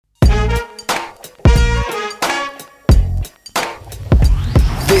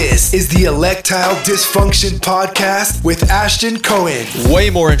is the Electile Dysfunction Podcast with Ashton Cohen. Way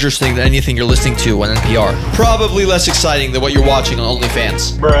more interesting than anything you're listening to on NPR. Probably less exciting than what you're watching on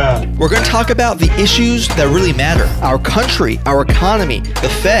OnlyFans. Bruh. We're going to talk about the issues that really matter. Our country, our economy, the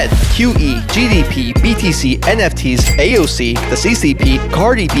Fed, QE, GDP, BTC, NFTs, AOC, the CCP,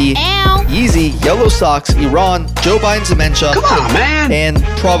 Cardi B, Yeezy, Yellow Socks, Iran, Joe Biden's dementia, Come on, man. and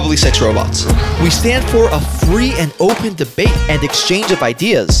probably sex robots. We stand for a free and open debate and exchange of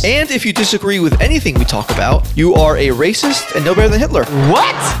ideas. And if you disagree with anything we talk about, you are a racist and no better than Hitler.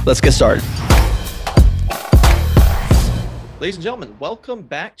 What? Let's get started. Ladies and gentlemen, welcome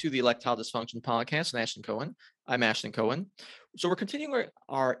back to the Electile Dysfunction Podcast and Ashton Cohen. I'm Ashton Cohen. So we're continuing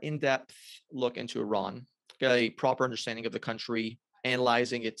our in-depth look into Iran, get a proper understanding of the country,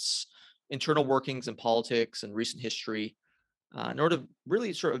 analyzing its internal workings and politics and recent history in order to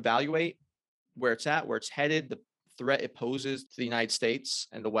really sort of evaluate where it's at, where it's headed, the threat it poses to the United States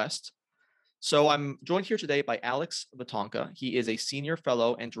and the West. So I'm joined here today by Alex Vatanka. He is a senior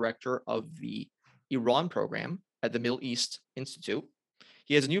fellow and director of the Iran program at the Middle East Institute.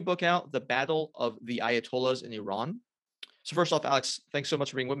 He has a new book out, The Battle of the Ayatollahs in Iran. So first off, Alex, thanks so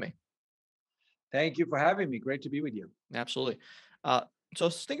much for being with me. Thank you for having me. Great to be with you. Absolutely. So I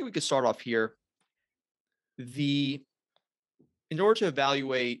was thinking we could start off here. In order to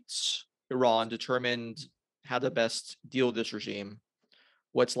evaluate Iran, determine how to best deal with this regime,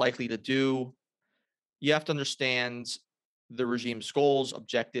 what's likely to do, you have to understand the regime's goals,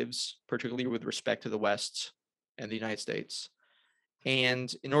 objectives, particularly with respect to the West and the United States.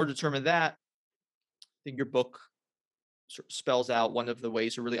 And in order to determine that, I think your book sort of spells out one of the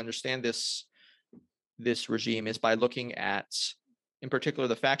ways to really understand this regime is by looking at, in particular,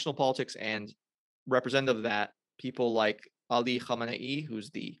 the factional politics and representative of that, people like Ali Khamenei,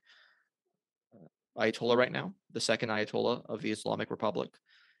 who's the Ayatollah right now, the second Ayatollah of the Islamic Republic,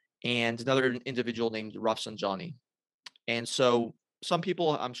 and another individual named Rafsanjani. And so some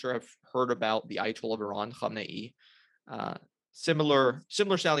people, I'm sure, have heard about the Ayatollah of Iran, Khamenei. Similar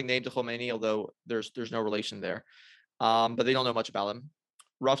sounding name to Khomeini, although there's no relation there. But they don't know much about him.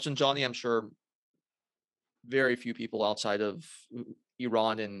 Rafsanjani, I'm sure very few people outside of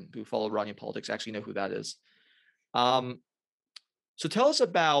Iran and who follow Iranian politics actually know who that is. So tell us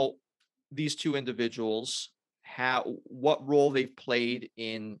about these two individuals, what role they've played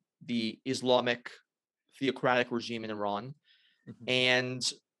in the Islamic theocratic regime in Iran, and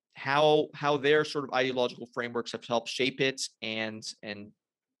how their sort of ideological frameworks have helped shape it and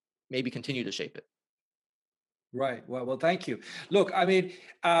maybe continue to shape it. Right. Well, thank you. Look, I mean,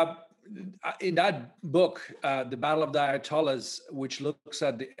 in that book, The Battle of the Ayatollahs, which looks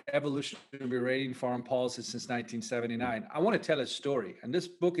at the evolution of Iranian foreign policy since 1979, I want to tell a story. And this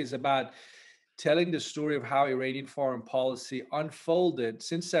book is about telling the story of how Iranian foreign policy unfolded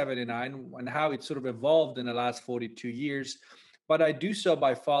since 79 and how it sort of evolved in the last 42 years. But I do so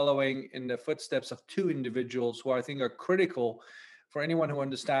by following in the footsteps of two individuals who I think are critical for anyone who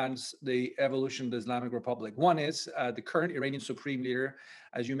understands the evolution of the Islamic Republic. One is the current Iranian Supreme Leader,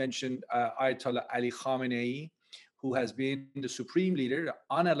 as you mentioned, Ayatollah Ali Khamenei, who has been the Supreme Leader, the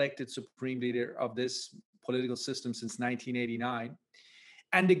unelected Supreme Leader of this political system since 1989.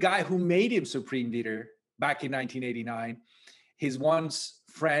 And the guy who made him Supreme Leader back in 1989, his once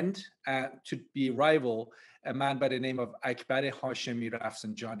friend, to be rival, a man by the name of Akbar Hashemi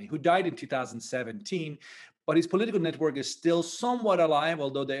Rafsanjani, who died in 2017. But his political network is still somewhat alive,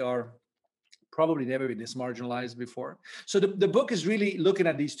 although they are probably never been this marginalized before. So the book is really looking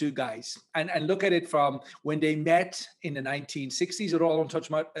at these two guys and look at it from when they met in the 1960s. I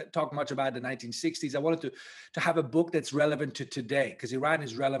don't talk much about the 1960s. I wanted to have a book that's relevant to today, because Iran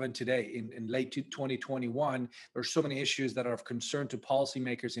is relevant today. In late 2021, there are so many issues that are of concern to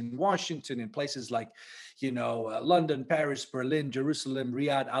policymakers in Washington, in places like, London, Paris, Berlin, Jerusalem,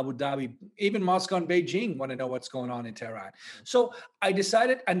 Riyadh, Abu Dhabi, even Moscow and Beijing want to know what's going on in Tehran. So I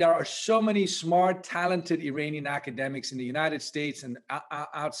decided, and there are so many smart, talented Iranian academics in the United States and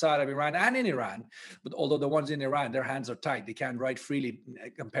outside of Iran and in Iran, but although the ones in Iran, their hands are tied. They can't write freely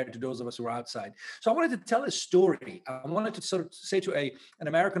compared to those of us who are outside. So I wanted to tell a story. I wanted to sort of say to an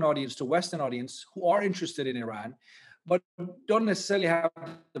American audience, to a Western audience who are interested in Iran, but don't necessarily have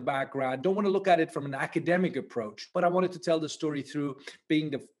the background, don't want to look at it from an academic approach, but I wanted to tell the story through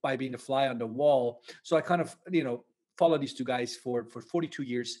being the fly on the wall. So I kind of, follow these two guys for 42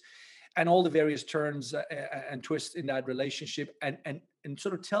 years and all the various turns and twists in that relationship and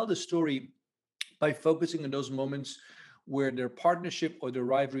sort of tell the story by focusing on those moments where their partnership or their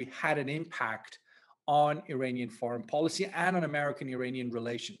rivalry had an impact on Iranian foreign policy and on American-Iranian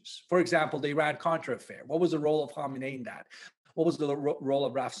relations. For example, the Iran-Contra affair. What was the role of Khamenei in that? What was the role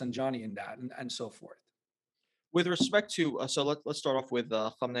of Rafsanjani in that, and so forth. With respect to, so let's start off with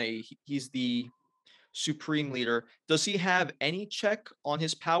Khamenei. He's the supreme leader. Does he have any check on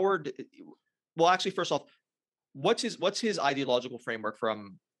his power? Well, actually, first off, what's his ideological framework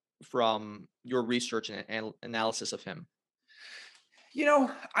from your research and analysis of him?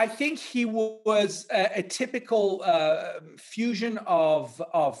 I think he was a typical fusion of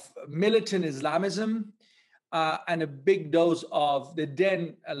militant Islamism and a big dose of the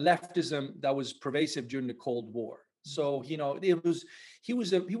then leftism that was pervasive during the Cold War. So he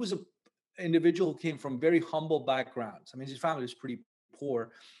was a individual who came from very humble backgrounds. I mean, his family was pretty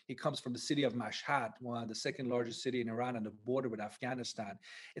poor. He comes from the city of Mashhad, one of the second largest city in Iran on the border with Afghanistan.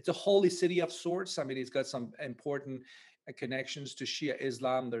 It's a holy city of sorts. I mean, it's got some important connections to Shia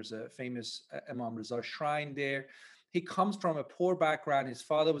Islam. There's a famous Imam Reza shrine there. He comes from a poor background. His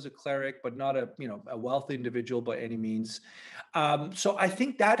father was a cleric, but not a wealthy individual by any means. So I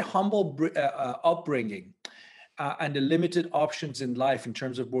think that humble upbringing and the limited options in life in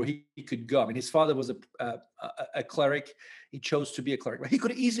terms of where he could go. I mean, his father was a cleric. He chose to be a cleric. He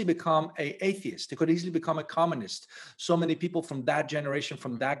could easily become an atheist. He could easily become a communist. So many people from that generation,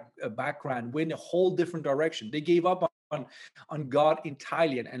 from that background, went a whole different direction. They gave up on God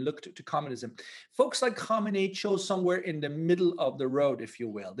entirely and looked to communism. Folks like Khamenei chose somewhere in the middle of the road, if you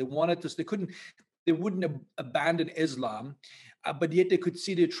will. They wouldn't abandon Islam, but yet they could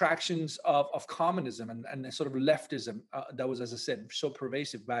see the attractions of communism and the sort of leftism that was, as I said, so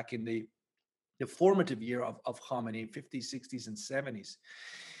pervasive back in the formative year of Khamenei, 50s, 60s, and 70s.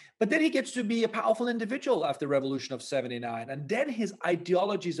 But then he gets to be a powerful individual after the revolution of 79. And then his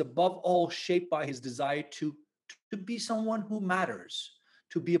ideology is above all shaped by his desire to be someone who matters,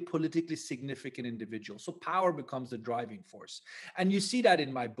 to be a politically significant individual. So power becomes the driving force. And you see that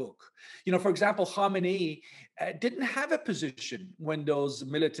in my book. For example, Khamenei didn't have a position when those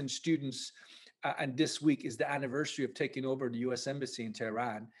militant students, and this week is the anniversary of taking over the US Embassy in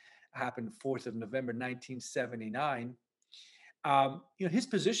Tehran, happened 4th of November, 1979. His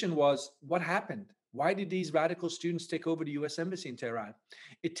position was, what happened? Why did these radical students take over the US Embassy in Tehran?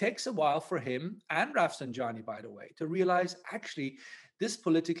 It takes a while for him and Rafsanjani, by the way, to realize actually this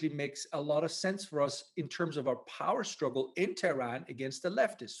politically makes a lot of sense for us in terms of our power struggle in Tehran against the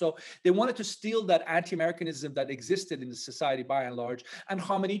leftists. So they wanted to steal that anti-Americanism that existed in the society by and large. And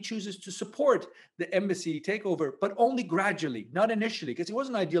Khamenei chooses to support the embassy takeover, but only gradually, not initially, because he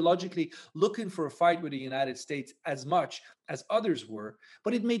wasn't ideologically looking for a fight with the United States as much as others were.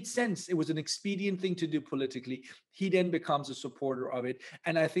 But it made sense. It was an expedient thing to do politically. He then becomes a supporter of it.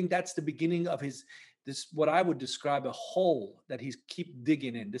 And I think that's the beginning of this, what I would describe a hole that he's keep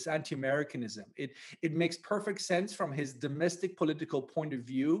digging in, this anti-Americanism. It makes perfect sense from his domestic political point of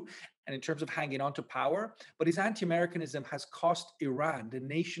view and in terms of hanging on to power. But his anti-Americanism has cost Iran, the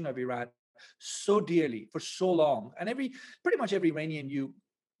nation of Iran, so dearly for so long. And pretty much every Iranian you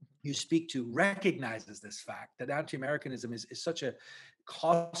speak to recognizes this fact that anti-Americanism is such a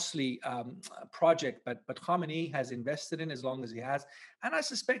costly project, but Khamenei has invested in as long as he has, and I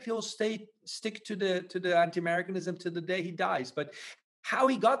suspect he'll stick to the anti-Americanism to the day he dies. But how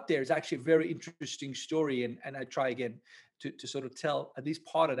he got there is actually a very interesting story, and I try again to sort of tell at least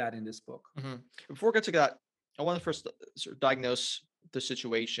part of that in this book. Mm-hmm. Before we get to that, I want to first sort of diagnose the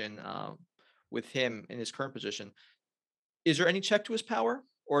situation with him in his current position. Is there any check to his power,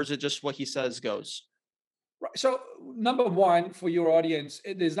 or is it just what he says goes? Right. So, number one, for your audience,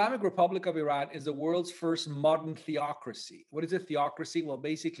 the Islamic Republic of Iran is the world's first modern theocracy. What is a theocracy? Well,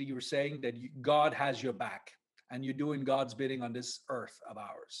 basically, you're saying that God has your back and you're doing God's bidding on this earth of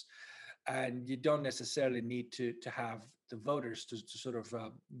ours. And you don't necessarily need to have the voters to sort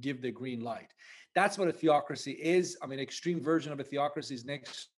of give the green light. That's what a theocracy is. I mean, extreme version of a theocracy is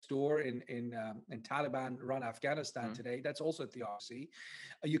next door in Taliban-run Afghanistan today. That's also a theocracy.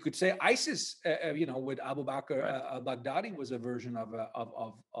 You could say ISIS, with Abu Bakr al-Baghdadi was a version of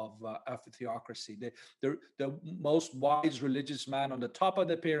a theocracy. The most wise religious man on the top of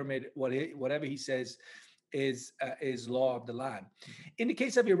the pyramid, whatever he says, is law of the land. In the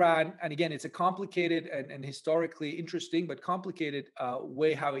case of Iran, and again, it's a complicated and historically interesting, but complicated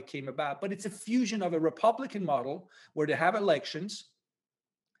way how it came about. But it's a fusion of a Republican model where they have elections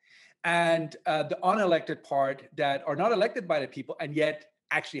and the unelected part that are not elected by the people and yet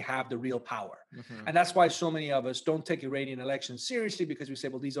actually have the real power. Mm-hmm. And that's why so many of us don't take Iranian elections seriously, because we say,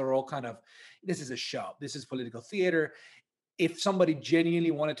 well, these are all this is a show. This is political theater. If somebody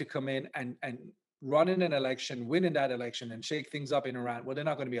genuinely wanted to come in and run in an election, win in that election, and shake things up in Iran, well, they're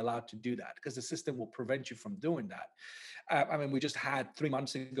not going to be allowed to do that because the system will prevent you from doing that. I mean, we just had 3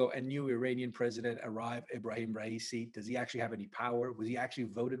 months ago a new Iranian president arrive, Ibrahim Raisi. Does he actually have any power? Was he actually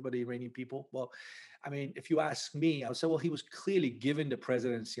voted by the Iranian people? Well, I mean, if you ask me, I would say, well, he was clearly given the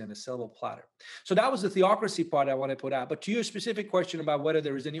presidency on a silver platter. So that was the theocracy part I want to put out. But to your specific question about whether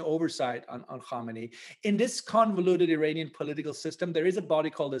there is any oversight on Khamenei, in this convoluted Iranian political system, there is a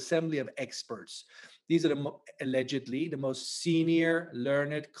body called Assembly of Experts. These are allegedly the most senior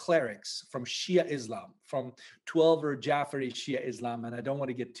learned clerics from Shia Islam, from 12er Jafari Shia Islam. And I don't want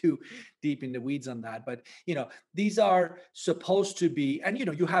to get too deep in the weeds on that. But, these are supposed to be, and,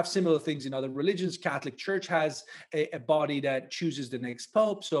 you have similar things in other religions. Catholic Church has a body that chooses the next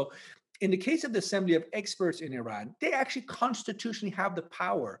pope. So in the case of the Assembly of Experts in Iran, they actually constitutionally have the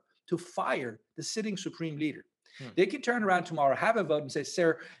power to fire the sitting supreme leader. They can turn around tomorrow, have a vote and say,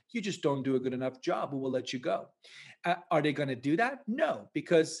 sir, you just don't do a good enough job. We will let you go. Are they going to do that? No,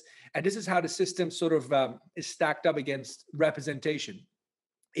 because, and this is how the system sort of is stacked up against representation.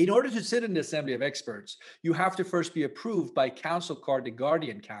 In order to sit in the Assembly of Experts, you have to first be approved by council called the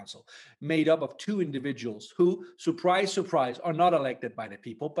Guardian Council, made up of 2 individuals who, surprise, surprise, are not elected by the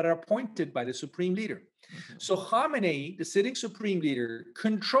people, but are appointed by the supreme leader. Mm-hmm. So Khamenei, the sitting supreme leader,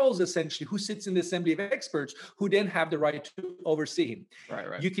 controls essentially who sits in the Assembly of Experts, who then have the right to oversee him.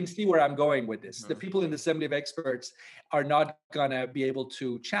 Right. You can see where I'm going with this. Mm-hmm. The people in the Assembly of Experts are not going to be able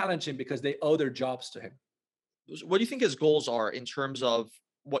to challenge him because they owe their jobs to him. What do you think his goals are in terms of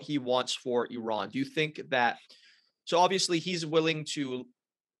what he wants for Iran? Do you think that, so obviously he's willing to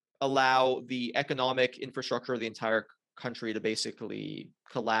allow the economic infrastructure of the entire country to basically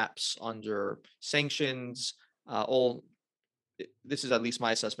collapse under sanctions, this is at least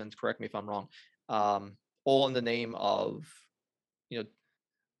my assessment, correct me if I'm wrong, all in the name of,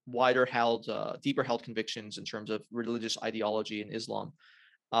 wider held, deeper held convictions in terms of religious ideology in Islam.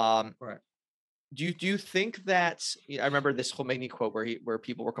 Right. Do you think that, I remember this Khomeini quote where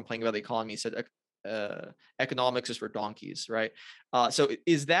people were complaining about the economy. He said, economics is for donkeys, right? So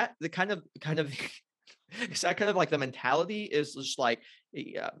is that the kind of is that kind of like the mentality, is just like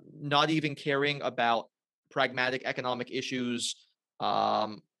not even caring about pragmatic economic issues,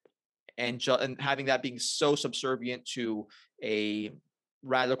 and having that being so subservient to a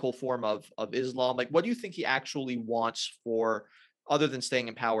radical form of Islam? Like, what do you think he actually wants for, other than staying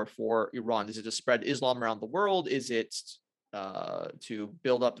in power, for Iran? Is it to spread Islam around the world? Is it to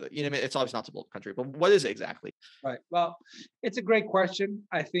build up, it's obviously not to build a country, but what is it exactly? Right. Well, it's a great question.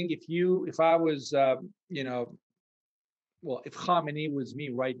 I think if I was, if Khamenei was me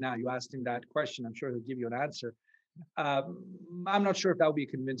right now, you asked him that question, I'm sure he'll give you an answer. I'm not sure if that would be a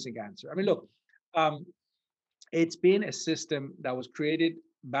convincing answer. I mean, look, it's been a system that was created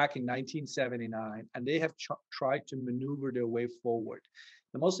back in 1979, and they have tried to maneuver their way forward.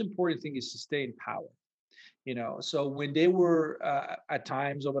 The most important thing is to stay in power. So when they were at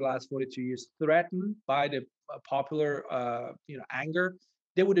times over the last 42 years threatened by the popular anger,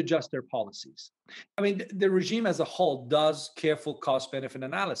 they would adjust their policies. I mean, the regime as a whole does careful cost-benefit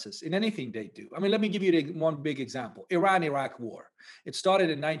analysis in anything they do. I mean, let me give you one big example: Iran-Iraq war. It started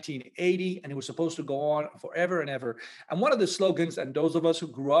in 1980, and it was supposed to go on forever and ever. And one of the slogans, and those of us who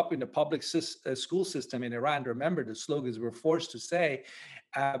grew up in the public school system in Iran remember the slogans we were forced to say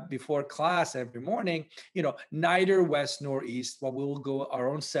before class every morning, neither west nor east, but we will go our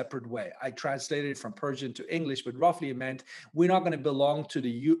own separate way. I translated it from Persian to English, but roughly it meant we're not going to belong to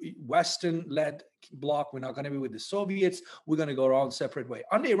the Western-led bloc. We're not going to be with the Soviets. We're going to go our own separate way.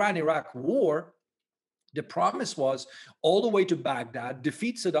 On the Iran-Iraq war, the promise was all the way to Baghdad,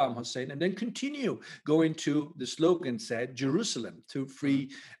 defeat Saddam Hussein, and then continue going to, the slogan said, Jerusalem, to free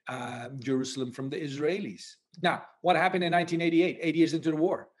Jerusalem from the Israelis. Now, what happened in 1988, 8 years into the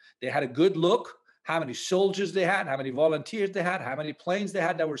war? They had a good look, how many soldiers they had, how many volunteers they had, how many planes they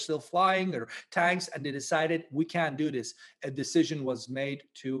had that were still flying, or tanks, and they decided, we can't do this. A decision was made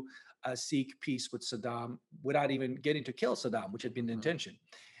to seek peace with Saddam without even getting to kill Saddam, which had been the intention.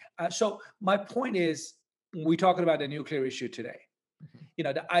 So my point is, we're talking about the nuclear issue today.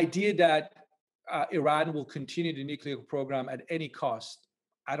 The idea that Iran will continue the nuclear program at any cost,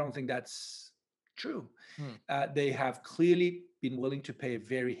 I don't think that's true. They have clearly been willing to pay a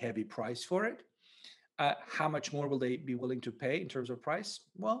very heavy price for it. How much more will they be willing to pay in terms of price?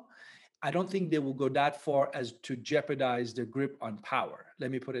 Well, I don't think they will go that far as to jeopardize their grip on power. Let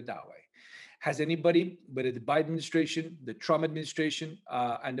me put it that way. Has anybody, whether the Biden administration, the Trump administration,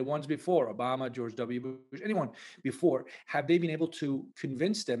 and the ones before, Obama, George W. Bush, anyone before, have they been able to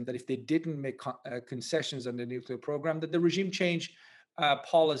convince them that if they didn't make concessions on the nuclear program, that the regime change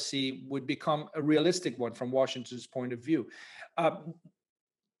policy would become a realistic one from Washington's point of view?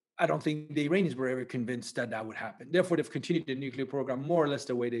 I don't think the Iranians were ever convinced that that would happen. Therefore, they've continued the nuclear program more or less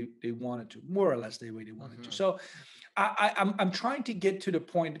the way they wanted to, more or less the way they wanted to. So I'm trying to get to the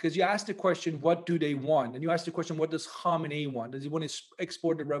point, because you asked the question, what do they want? And you asked the question, what does Khamenei want? Does he want to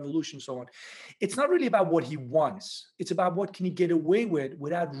export the revolution, so on? It's not really about what he wants. It's about what can he get away with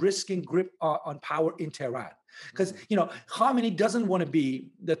without risking grip on power in Tehran. Because, Khamenei doesn't want to be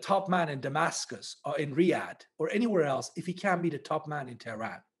the top man in Damascus or in Riyadh or anywhere else if he can't be the top man in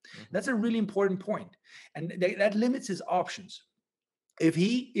Tehran. That's a really important point. And that limits his options. If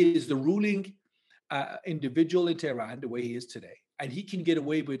he is the ruling individual in Tehran the way he is today, and he can get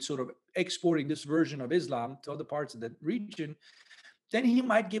away with sort of exporting this version of Islam to other parts of the region, then he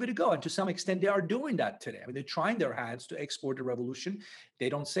might give it a go. And to some extent, they are doing that today. I mean, they're trying their hands to export the revolution. They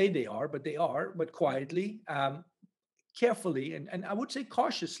don't say they are, but quietly, carefully, and I would say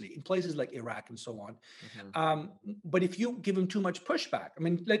cautiously in places like Iraq and so on. But if you give them too much pushback, I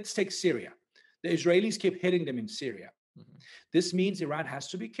mean, let's take Syria. The Israelis keep hitting them in Syria. This means Iran has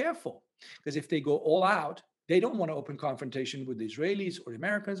to be careful, because if they go all out, they don't want to open confrontation with the Israelis or the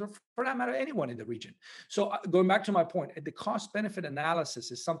Americans, or for that matter, anyone in the region. So going back to my point, the cost-benefit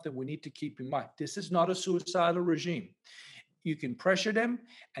analysis is something we need to keep in mind. This is not a suicidal regime. You can pressure them,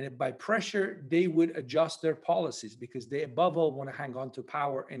 and by pressure, they would adjust their policies, because they, above all, want to hang on to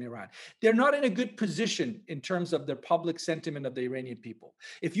power in Iran. They're not in a good position in terms of their public sentiment of the Iranian people.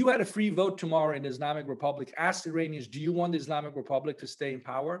 If you had a free vote tomorrow in the Islamic Republic, ask the Iranians, do you want the Islamic Republic to stay in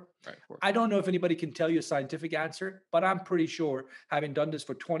power? Right, I don't know if anybody can tell you a scientific answer, but I'm pretty sure, having done this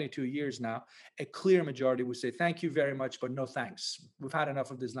for 22 years now, a clear majority would say, thank you very much, but no thanks. We've had enough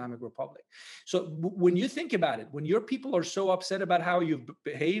of the Islamic Republic. So when you think about it, when your people are so upset about how you've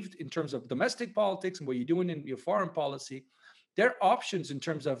behaved in terms of domestic politics and what you're doing in your foreign policy, their options in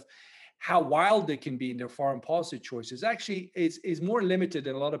terms of how wild they can be in their foreign policy choices actually is more limited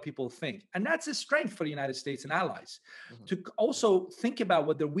than a lot of people think. And that's a strength for the United States and allies, to also think about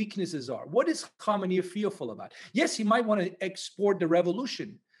what their weaknesses are. What is Khamenei fearful about? Yes, he might want to export the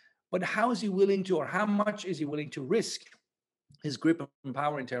revolution, but how is he willing to, or how much is he willing to risk his grip on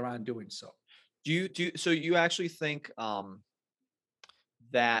power in Tehran doing so? So you actually think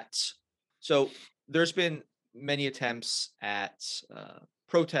that, so there's been many attempts at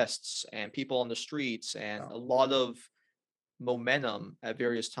protests and people on the streets, and a lot of momentum at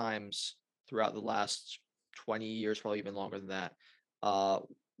various times throughout the last 20 years, probably even longer than that,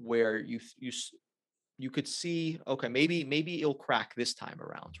 where you could see, okay, maybe it'll crack this time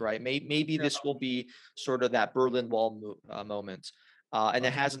around, right? Maybe this will be sort of that Berlin Wall moment. And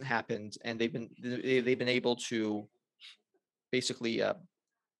it hasn't happened, and they've been able to basically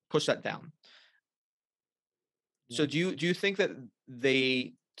push that down. So do you think that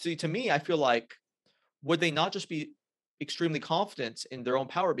they see? To me, I feel like, would they not just be extremely confident in their own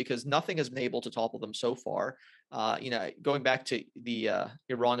power, because nothing has been able to topple them so far? Going back to the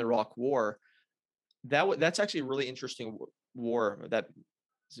Iran-Iraq war, that's actually a really interesting war that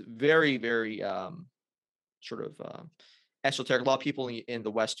is very, very sort of esoteric. A lot of people in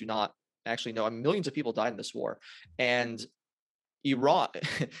the West do not actually know. I mean, millions of people died in this war, and Iran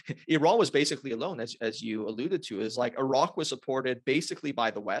was basically alone, as you alluded to. Is like Iraq was supported basically by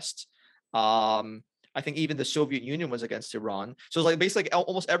the West. I think even the Soviet Union was against Iran. So it's like basically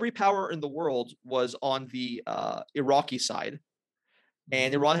almost every power in the world was on the Iraqi side,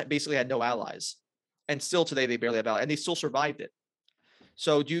 and Iran basically had no allies. And still today they barely have allies, and they still survived it.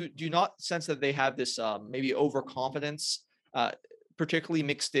 So do you not sense that they have this maybe overconfidence, particularly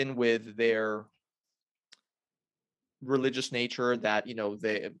mixed in with their religious nature, that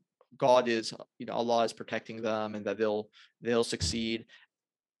God is, Allah is protecting them, and that they'll succeed?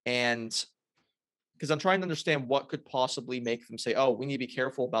 And because I'm trying to understand what could possibly make them say, oh, we need to be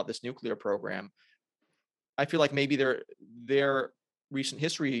careful about this nuclear program. I feel like maybe their recent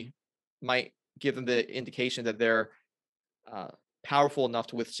history might give them the indication that they're powerful enough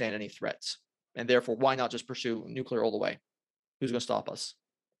to withstand any threats, and therefore why not just pursue nuclear all the way? Who's going to stop us?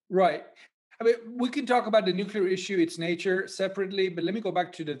 Right. I mean, we can talk about the nuclear issue, its nature, separately, but let me go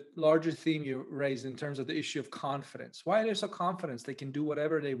back to the larger theme you raised in terms of the issue of confidence. Why are they so confident they can do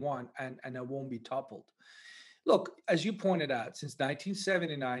whatever they want and it won't be toppled? Look, as you pointed out, since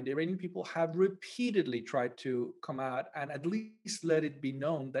 1979, the Iranian people have repeatedly tried to come out and at least let it be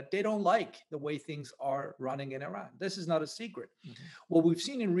known that they don't like the way things are running in Iran. This is not a secret. What we've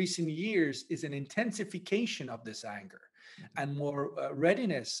seen in recent years is an intensification of this anger and more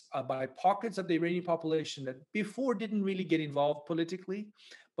readiness by pockets of the Iranian population that before didn't really get involved politically,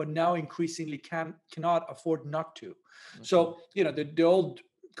 but now increasingly cannot afford not to. So, the old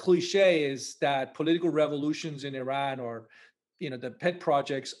cliche is that political revolutions in Iran are, the pet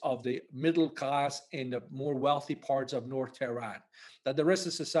projects of the middle class in the more wealthy parts of North Tehran. That the rest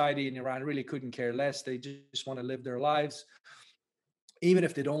of society in Iran really couldn't care less. They just want to live their lives. Even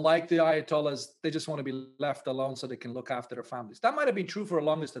if they don't like the Ayatollahs, they just want to be left alone so they can look after their families. That might have been true for the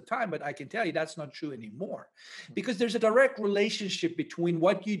longest of time, but I can tell you that's not true anymore, because there's a direct relationship between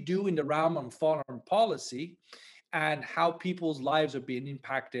what you do in the realm of foreign policy and how people's lives are being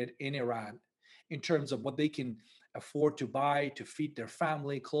impacted in Iran in terms of what they can afford to buy to feed their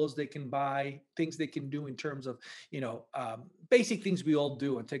family, clothes they can buy, things they can do in terms of, basic things we all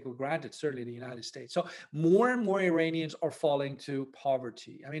do and take for granted, certainly in the United States. So more and more Iranians are falling to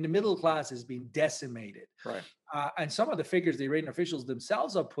poverty. I mean, the middle class has been decimated. Right. And some of the figures the Iranian officials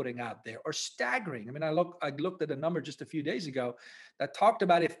themselves are putting out there are staggering. I mean, I looked at a number just a few days ago that talked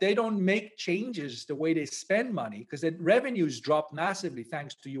about if they don't make changes the way they spend money, because the revenues dropped massively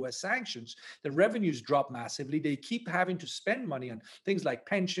thanks to U.S. sanctions. The revenues dropped massively. They keep having to spend money on things like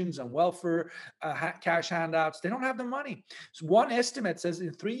pensions and welfare, cash handouts. They don't have the money. So one estimate says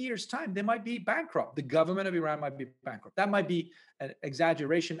in 3 years' time, they might be bankrupt. The government of Iran might be bankrupt. That might be an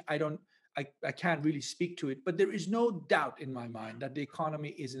exaggeration. I can't really speak to it, but there is no doubt in my mind that the economy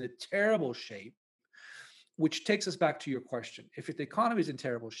is in a terrible shape, which takes us back to your question. If the economy is in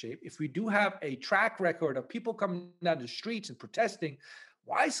terrible shape, if we do have a track record of people coming down the streets and protesting,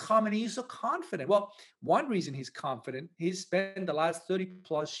 why is Khamenei so confident? Well, one reason he's confident, he's spent the last 30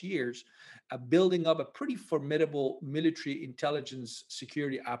 plus years building up a pretty formidable military intelligence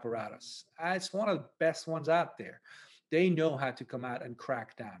security apparatus. It's one of the best ones out there. They know how to come out and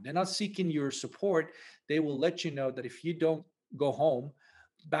crack down. They're not seeking your support. They will let you know that if you don't go home,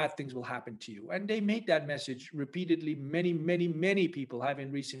 bad things will happen to you. And they made that message repeatedly. Many, many, many people have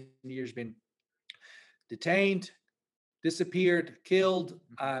in recent years been detained, disappeared, killed.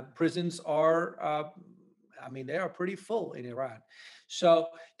 Prisons are, they are pretty full in Iran. So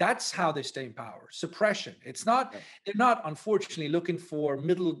that's how they stay in power. Suppression. It's not, they're not unfortunately looking for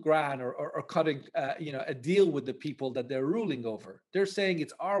middle ground or cutting, a deal with the people that they're ruling over. They're saying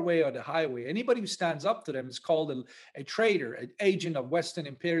it's our way or the highway. Anybody who stands up to them is called a traitor, an agent of Western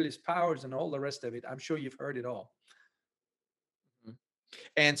imperialist powers and all the rest of it. I'm sure you've heard it all.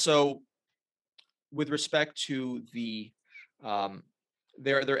 And so with respect to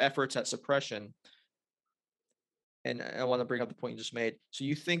their efforts at suppression, and I want to bring up the point you just made. So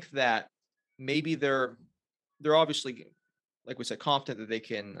you think that maybe they're obviously, like we said, confident that they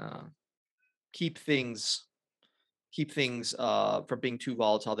can keep things from being too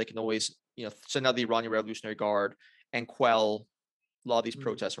volatile. They can always, send out the Iranian Revolutionary Guard and quell a lot of these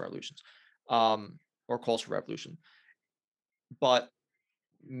protests and revolutions, or calls for revolution. But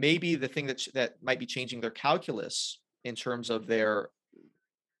maybe the thing that might be changing their calculus in terms of their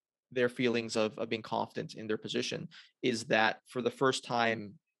feelings of being confident in their position is that for the first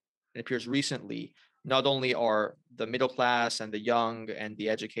time, it appears recently, not only are the middle class and the young and the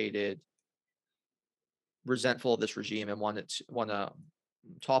educated resentful of this regime and want to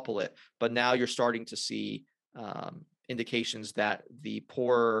topple it, but now you're starting to see indications that the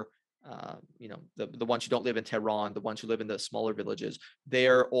poor, the ones who don't live in Tehran, the ones who live in the smaller villages,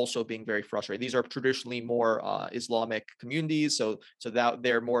 they're also being very frustrated. These are traditionally more Islamic communities, so that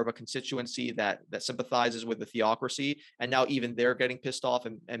they're more of a constituency that sympathizes with the theocracy, and now even they're getting pissed off,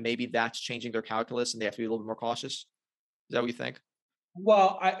 and maybe that's changing their calculus, and they have to be a little bit more cautious. Is that what you think?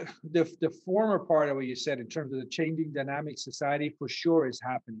 Well, the former part of what you said in terms of the changing dynamic society for sure is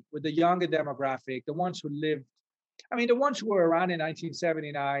happening with the younger demographic, the ones who lived. The ones who were around in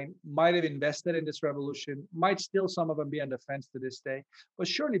 1979 might have invested in this revolution, might still some of them be on the fence to this day, but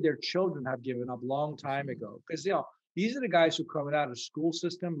surely their children have given up long time ago, because these are the guys who coming out of the school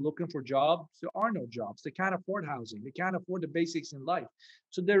system looking for jobs. There are no jobs. They can't afford housing. They can't afford the basics in life.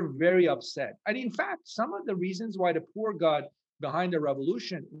 So they're very upset. And in fact, some of the reasons why the poor got behind the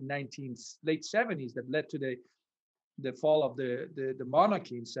revolution in late 70s that led to the fall of the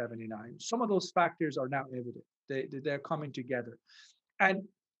monarchy in 79, some of those factors are now evident. They're coming together. And,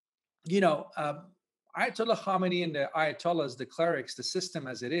 Ayatollah Khamenei and the Ayatollahs, the clerics, the system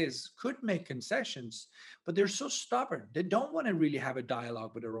as it is, could make concessions, but they're so stubborn. They don't want to really have a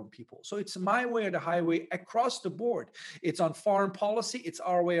dialogue with their own people. So it's my way or the highway across the board. It's on foreign policy. It's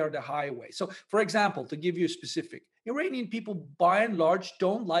our way or the highway. So, for example, to give you a specific, Iranian people, by and large,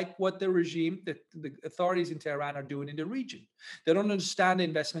 don't like what the regime, the authorities in Tehran are doing in the region. They don't understand the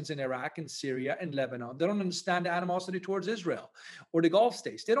investments in Iraq and Syria and Lebanon. They don't understand the animosity towards Israel or the Gulf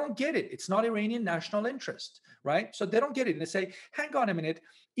states. They don't get it. It's not Iranian national interest, right? So they don't get it. And they say, hang on a minute,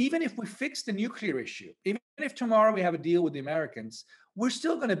 even if we fix the nuclear issue, even if tomorrow we have a deal with the Americans, we're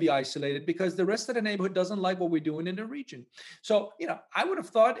still going to be isolated because the rest of the neighborhood doesn't like what we're doing in the region. So, I would have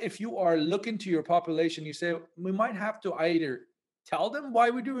thought if you are looking to your population, you say, we might have to either tell them why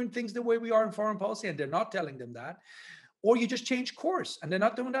we're doing things the way we are in foreign policy, and they're not telling them that, or you just change course, and they're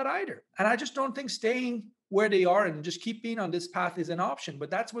not doing that either. And I just don't think staying where they are and just keep being on this path is an option, but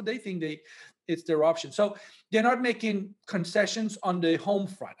that's what they think it's their option. So they're not making concessions on the home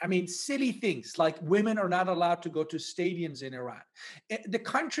front. I mean, silly things like women are not allowed to go to stadiums in Iran. The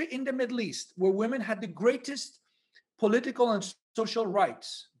country in the Middle East where women had the greatest political and social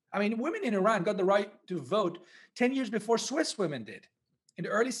rights. I mean, women in Iran got the right to vote 10 years before Swiss women did in the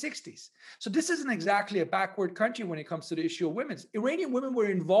early 60s. So this isn't exactly a backward country when it comes to the issue of women. Iranian women were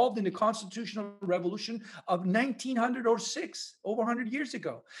involved in the constitutional revolution of 1906, over 100 years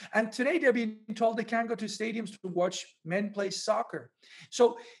ago. And today they're being told they can't go to stadiums to watch men play soccer.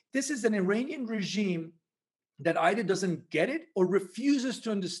 So this is an Iranian regime that either doesn't get it or refuses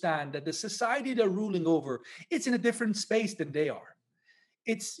to understand that the society they're ruling over, it's in a different space than they are.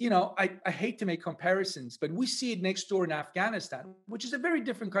 It's, I hate to make comparisons, but we see it next door in Afghanistan, which is a very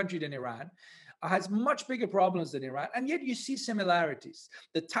different country than Iran, has much bigger problems than Iran, and yet you see similarities.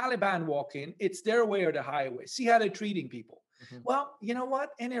 The Taliban walk in, it's their way or the highway. See how they're treating people. Mm-hmm. Well, you know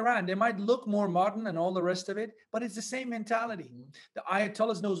what? In Iran, they might look more modern and all the rest of it, but it's the same mentality. Mm-hmm. The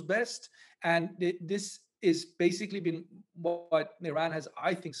Ayatollahs knows best, and this is basically been what Iran has,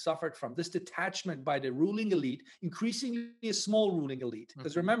 I think, suffered from, this detachment by the ruling elite, increasingly a small ruling elite.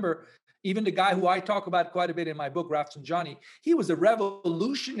 Because remember, even the guy who I talk about quite a bit in my book, Rafsanjani, he was a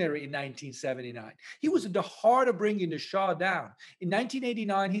revolutionary in 1979. He was at the heart of bringing the Shah down. In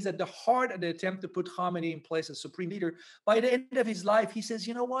 1989, he's at the heart of the attempt to put Khamenei in place as supreme leader. By the end of his life, he says,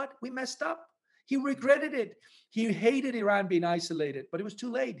 you know what? We messed up. He regretted it. He hated Iran being isolated, but it was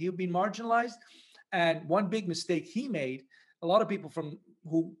too late. He had been marginalized. And one big mistake he made, a lot of people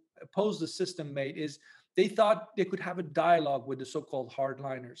who opposed the system made, is they thought they could have a dialogue with the so-called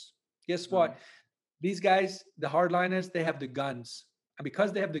hardliners. Guess what? These guys, the hardliners, they have the guns. And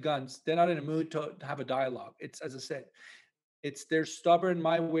because they have the guns, they're not in a mood to have a dialogue. It's, as I said, it's their stubborn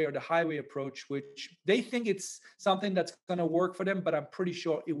my way or the highway approach, which they think it's something that's going to work for them, but I'm pretty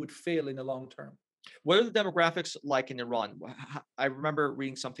sure it would fail in the long term. What are the demographics like in Iran? I remember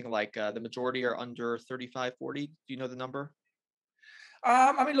reading something like the majority are under 35, 40. Do you know the number?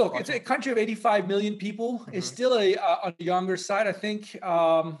 I mean, look, it's a country of 85 million people. Mm-hmm. It's still on the younger side. I think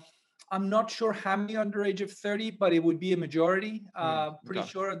I'm not sure how many under age of 30, but it would be a majority. Pretty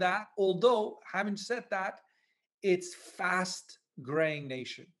sure of that. Although, having said that, it's fast graying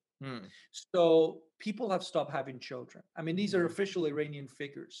nation. So people have stopped having children. I mean, these are official Iranian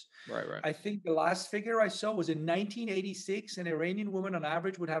figures. Right. I think the last figure I saw was in 1986, an Iranian woman on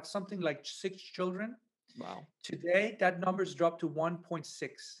average would have something like 6 children. Wow. Today, that number's dropped to 1.6,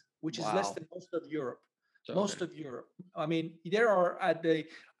 which is less than most of Europe. Okay. Most of Europe. I mean, there are at the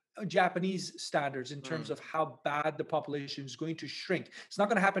Japanese standards in terms of how bad the population is going to shrink. It's not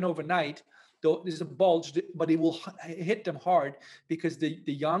going to happen overnight. Though there's a bulge, but it will hit them hard because the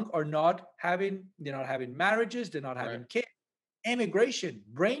young are they're not having marriages, they're not having kids. Immigration,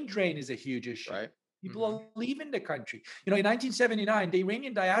 brain drain is a huge issue. Right. People are leaving the country. In 1979, the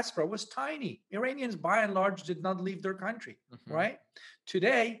Iranian diaspora was tiny. Iranians, by and large, did not leave their country, right?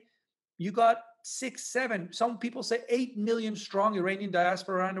 Today, you got 6, 7, some people say 8 million strong Iranian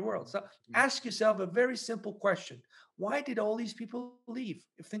diaspora around the world. So ask yourself a very simple question. Why did all these people leave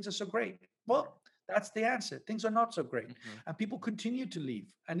if things are so great? Well, that's the answer. Things are not so great. And people continue to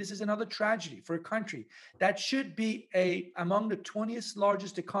leave. And this is another tragedy for a country that should be among the 20th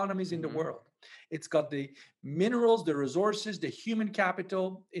largest economies in the world. It's got the minerals, the resources, the human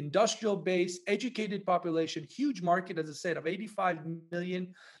capital, industrial base, educated population, huge market, as I said, of 85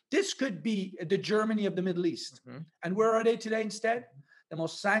 million. This could be the Germany of the Middle East. And where are they today instead? The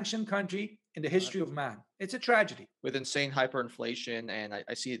most sanctioned country in the history of man. It's a tragedy. With insane hyperinflation, and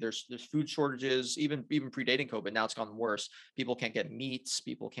I see there's food shortages, even predating COVID. Now it's gotten worse. People can't get meats.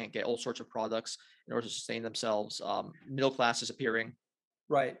 People can't get all sorts of products in order to sustain themselves. Middle class is appearing.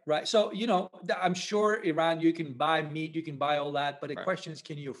 Right. So, I'm sure Iran, you can buy meat, you can buy all that, but the question is,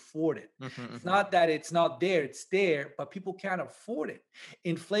 can you afford it? It's not that it's not there, it's there, but people can't afford it.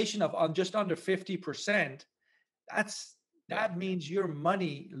 Inflation of just under 50%, that means your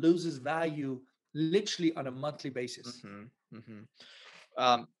money loses value literally on a monthly basis.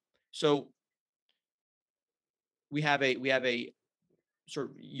 So we have a sort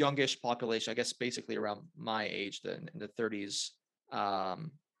of youngish population, I guess, basically around my age, in the 30s, who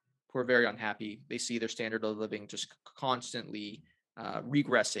are very unhappy. They see their standard of living just constantly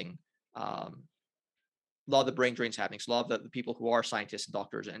regressing. a lot of the brain drains happening. So a lot of the people who are scientists and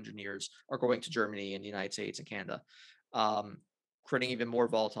doctors and engineers are going to Germany and the United States and Canada, creating even more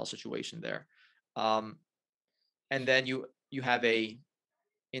volatile situation there. Um, and then you have a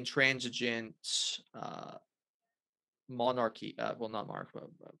intransigent monarchy, well, not monarch, but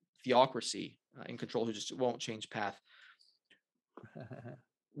theocracy in control who just won't change path.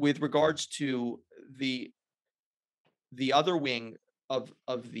 With regards to the other wing of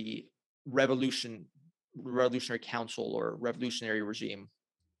the revolutionary council or revolutionary regime,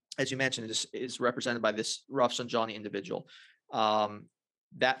 as you mentioned, is represented by this Rafsanjani individual.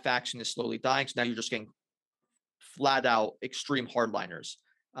 That faction is slowly dying. So now you're just getting flat out extreme hardliners.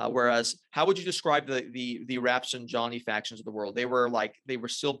 Whereas, how would you describe the Rafsanjani factions of the world? They were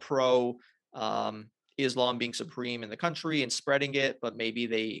still pro Islam being supreme in the country and spreading it, but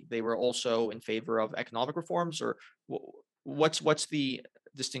maybe they were also in favor of economic reforms, or what's the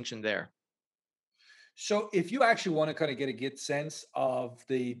distinction there? So if you actually want to kind of get a good sense of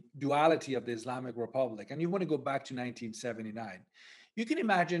the duality of the Islamic Republic, and you want to go back to 1979, you can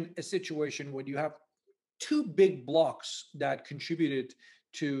imagine a situation where you have two big blocks that contributed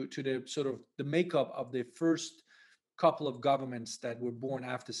to the sort of the makeup of the first couple of governments that were born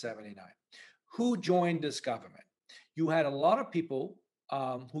after 79. Who joined this government? You had a lot of people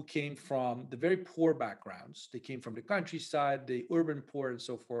who came from the very poor backgrounds. They came from the countryside, the urban poor, and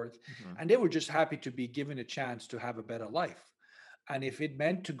so forth. Mm-hmm. And they were just happy to be given a chance to have a better life. And if it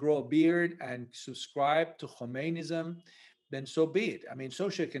meant to grow a beard and subscribe to Khomeinism, then so be it. I mean,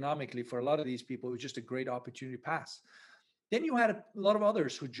 socioeconomically, for a lot of these people, it was just a great opportunity pass. Then you had a lot of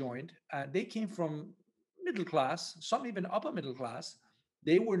others who joined. They came from middle class, some even upper middle class.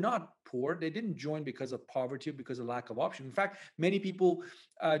 They were not poor. They didn't join because of poverty, because of lack of option. In fact, many people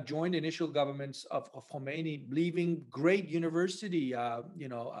joined initial governments of Khomeini, leaving great university,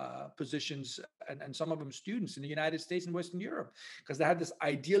 positions, and some of them students in the United States and Western Europe, because they had this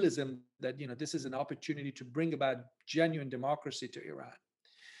idealism that this is an opportunity to bring about genuine democracy to Iran.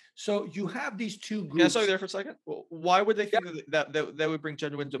 So you have these two groups. Can I stop you there for a second? Well, why would they think that would bring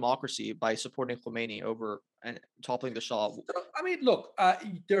genuine democracy by supporting Khomeini over and toppling the Shah? So, I mean, look,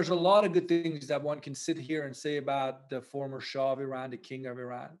 there's a lot of good things that one can sit here and say about the former Shah of Iran, the king of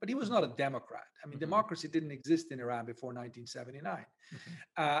Iran, but he was not a Democrat. I mean, democracy didn't exist in Iran before 1979.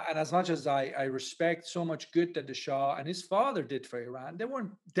 And as much as I respect so much good that the Shah and his father did for Iran, they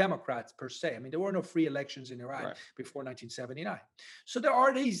weren't Democrats per se. I mean, there were no free elections in Iran before 1979. So there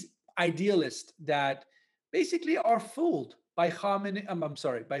are these idealists that basically are fooled by by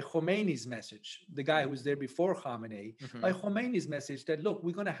Khomeini's message, the guy who was there before Khamenei, by Khomeini's message that, look,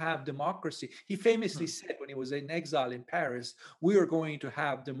 we're going to have democracy. He famously said when he was in exile in Paris, we are going to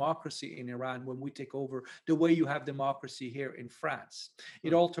have democracy in Iran when we take over the way you have democracy here in France.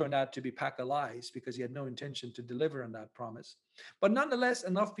 It all turned out to be pack of lies because he had no intention to deliver on that promise. But nonetheless,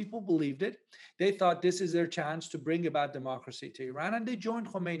 enough people believed it. They thought this is their chance to bring about democracy to Iran, and they joined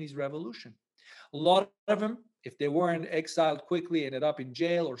Khomeini's revolution. A lot of them, if they weren't exiled quickly, ended up in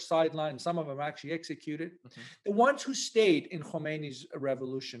jail or sidelined. Some of them actually executed. The ones who stayed in Khomeini's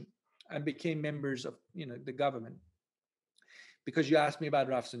revolution and became members of the government, because you asked me about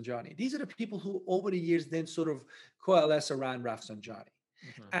Rafsanjani, these are the people who over the years then sort of coalesce around Rafsanjani.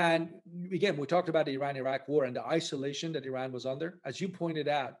 And again, we talked about the Iran-Iraq war and the isolation that Iran was under. As you pointed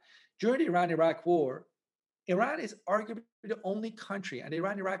out, during the Iran-Iraq war, Iran is arguably the only country, and the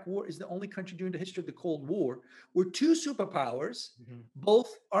Iran-Iraq war is the only country during the history of the Cold War where two superpowers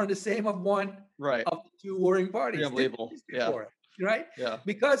both are the same of one of the two warring parties. Unbelievable. Yeah. Right? Yeah.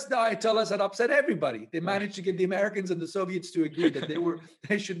 Because the Ayatollahs had upset everybody. They managed to get the Americans and the Soviets to agree that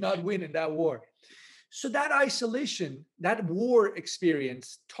they should not win in that war. So that isolation, that war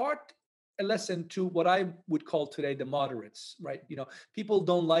experience taught a lesson to what I would call today the moderates, right? People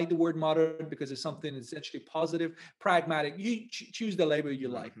don't like the word moderate because it's something essentially positive, pragmatic. You choose the label you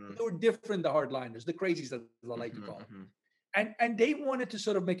like. They were different, the hardliners, the crazies, as I like to call them. And they wanted to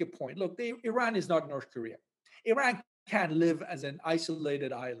sort of make a point. Look, Iran is not North Korea. Iran can't live as an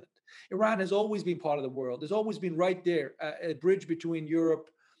isolated island. Iran has always been part of the world. There's always been right there, a bridge between Europe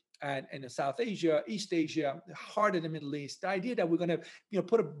and South Asia, East Asia, the heart of the Middle East. The idea that we're going to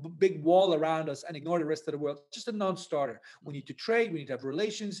put a big wall around us and ignore the rest of the world, just a non-starter. We need to trade, we need to have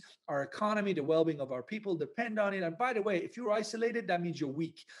relations. Our economy, the well-being of our people depend on it. And by the way, if you're isolated, that means you're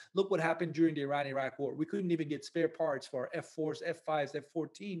weak. Look what happened during the Iran-Iraq war. We couldn't even get spare parts for our F-4s, F-5s,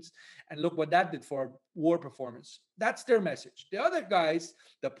 F-14s. And look what that did for our war performance. That's their message. The other guys,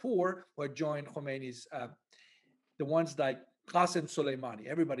 the poor, who had joined Khomeini's, the ones like Qasem Soleimani.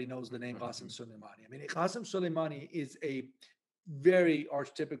 Everybody knows the name Qasem Soleimani. I mean, Qasem Soleimani is a very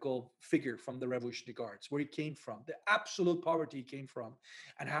archetypical figure from the Revolutionary Guards, where he came from, the absolute poverty he came from,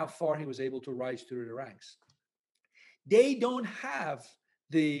 and how far he was able to rise through the ranks. They don't have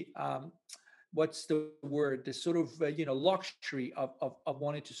the what's the word, the sort of luxury of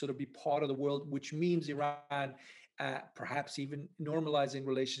wanting to sort of be part of the world, which means Iran perhaps even normalizing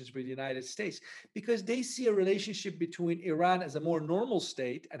relations with the United States, because they see a relationship between Iran as a more normal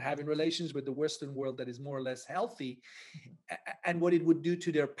state and having relations with the Western world that is more or less healthy, and what it would do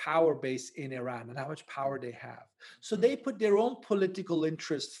to their power base in Iran and how much power they have. So they put their own political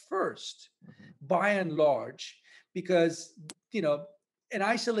interests first, by and large, because an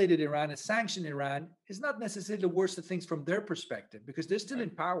isolated Iran, a sanctioned Iran, is not necessarily the worst of things from their perspective, because they're still in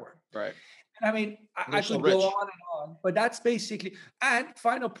power. Right. And I mean, I so could go rich. on and on, but that's basically. And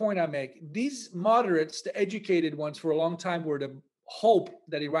final point I make: these moderates, the educated ones, for a long time were the hope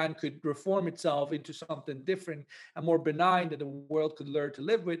that Iran could reform itself into something different and more benign that the world could learn to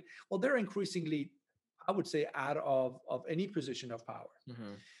live with. Well, they're increasingly, I would say, out of any position of power.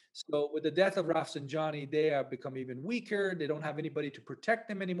 So with the death of Rafsanjani, they have become even weaker. They don't have anybody to protect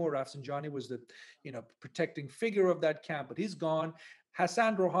them anymore. Rafsanjani was the, protecting figure of that camp, but he's gone.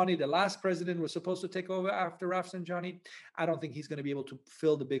 Hassan Rouhani, the last president, was supposed to take over after Rafsanjani. I don't think he's going to be able to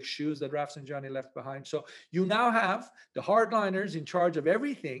fill the big shoes that Rafsanjani left behind. So you now have the hardliners in charge of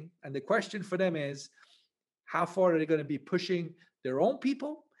everything. And the question for them is, how far are they going to be pushing their own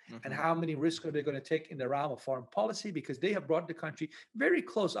people? And how many risks are they going to take in the realm of foreign policy? Because they have brought the country very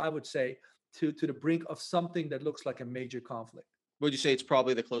close, I would say, to the brink of something that looks like a major conflict. Would you say it's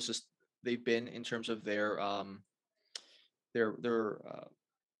probably the closest they've been in terms of their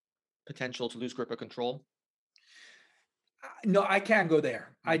potential to lose grip of control? No, I can't go there.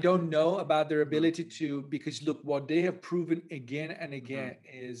 I don't know about their ability to, because look, what they have proven again and again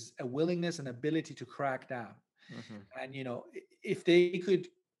is a willingness and ability to crack down. And, if they could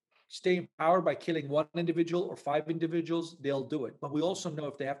stay in power by killing one individual or 5 individuals, they'll do it. But we also know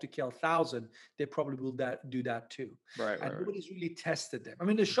if they have to kill 1,000, they probably will do that too. Right. Nobody's really tested them. I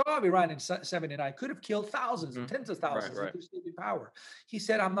mean, the Shah of Iran in 79 could have killed thousands and tens of thousands. He could still be in power. He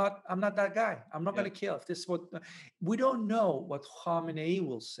said, I'm not that guy. I'm not going to kill. If this is what we don't know what Khamenei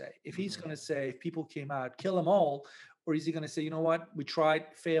will say. If he's going to say, if people came out, kill them all, or is he going to say, you know what, we tried,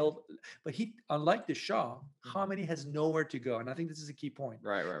 failed? But he, unlike the Shah, Khamenei has nowhere to go. And I think this is a key point.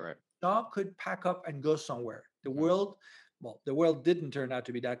 Right. Shah could pack up and go somewhere. The world didn't turn out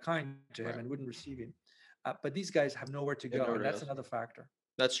to be that kind to him and wouldn't receive him. But these guys have nowhere to go. And that's another factor.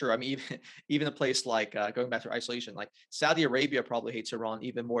 That's true. I mean, even a place like going back to isolation, like Saudi Arabia probably hates Iran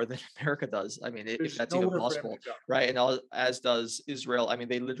even more than America does. I mean, if that's even possible, right? And as does Israel. I mean,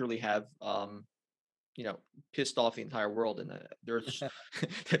 they literally have pissed off the entire world, and there's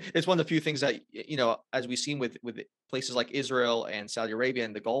it's one of the few things that as we've seen with places like Israel and Saudi Arabia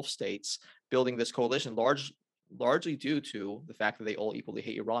and the Gulf states building this coalition, largely due to the fact that they all equally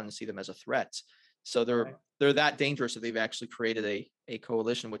hate Iran and see them as a threat. So they're that dangerous that they've actually created a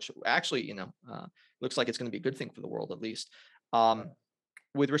coalition, which actually looks like it's going to be a good thing for the world, at least.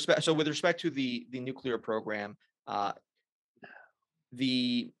 With respect to the nuclear program,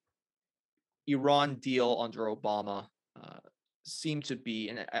 the Iran deal under Obama seemed to be,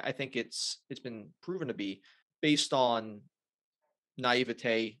 and I think it's been proven to be, based on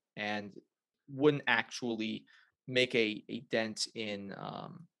naivete and wouldn't actually make a dent in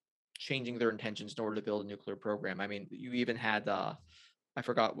changing their intentions in order to build a nuclear program. I mean, you even had I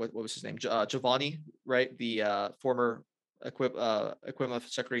forgot what was his name, Giovanni, right? The former equivalent of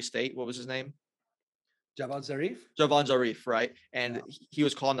Secretary of State. What was his name? Javad Zarif? Javad Zarif, right? And he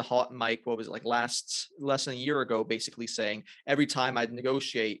was calling the hot mic, what was it, like less than a year ago, basically saying every time I'd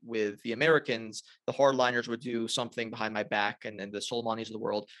negotiate with the Americans, the hardliners would do something behind my back and the Soleimanis of the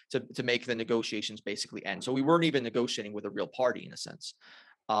world to make the negotiations basically end. So we weren't even negotiating with a real party in a sense,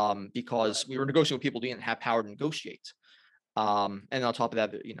 because we were negotiating with people who didn't have power to negotiate. And on top of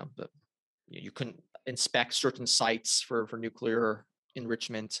that, you couldn't inspect certain sites for nuclear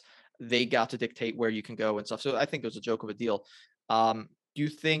enrichment. They got to dictate where you can go and stuff. So I think it was a joke of a deal. Do you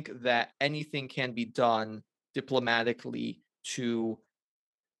think that anything can be done diplomatically to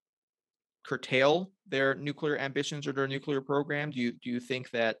curtail their nuclear ambitions or their nuclear program? Do you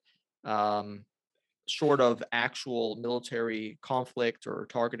think that short of actual military conflict or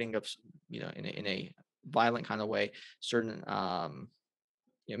targeting of, in a violent kind of way, certain,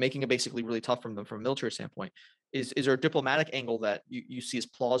 making it basically really tough from them from a military standpoint, is there a diplomatic angle that you see as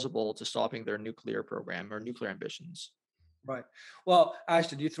plausible to stopping their nuclear program or nuclear ambitions? Right. Well,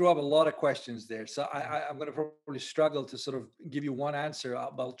 Ashton, you threw up a lot of questions there. So I'm going to probably struggle to sort of give you one answer,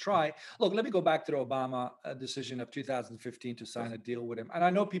 but I'll try. Look, let me go back to the Obama decision of 2015 to sign a deal with him. And I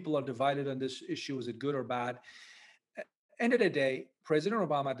know people are divided on this issue. Is it good or bad? End of the day, President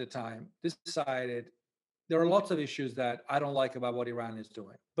Obama at the time decided there are lots of issues that I don't like about what Iran is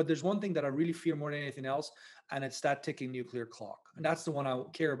doing. But there's one thing that I really fear more than anything else, and it's that ticking nuclear clock. And that's the one I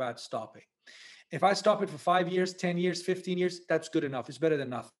care about stopping. If I stop it for 5 years, 10 years, 15 years, that's good enough. It's better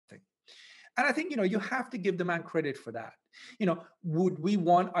than nothing. And I think, you have to give the man credit for that. Would we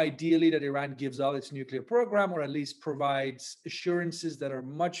want ideally that Iran gives up its nuclear program or at least provides assurances that are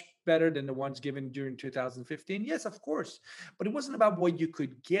much better than the ones given during 2015? Yes, of course. But it wasn't about what you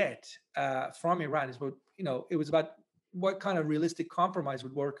could get from Iran. It was about what kind of realistic compromise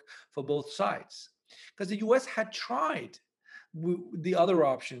would work for both sides. Because the US had tried the other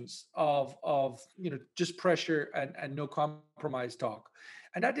options of just pressure and no compromise talk,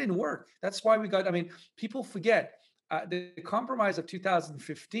 and that didn't work. That's why people forget the compromise of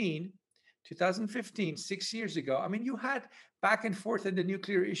 2015, 6 years ago. You had back and forth in the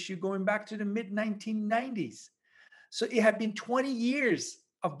nuclear issue going back to the mid 1990s. So it had been 20 years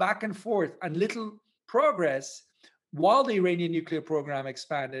of back and forth and little progress while the Iranian nuclear program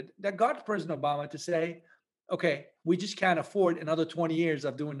expanded that got President Obama to say, okay, we just can't afford another 20 years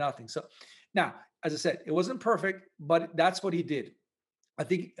of doing nothing. So now, as I said, it wasn't perfect, but that's what he did. I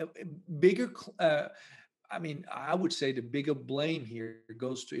think I would say the bigger blame here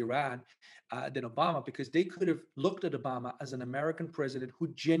goes to Iran than Obama, because they could have looked at Obama as an American president who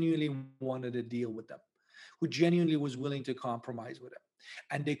genuinely wanted to deal with them, who genuinely was willing to compromise with them.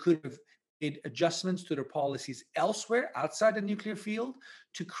 And they could have made adjustments to their policies elsewhere outside the nuclear field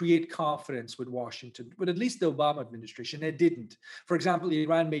to create confidence with Washington, but at least the Obama administration, it didn't. For example,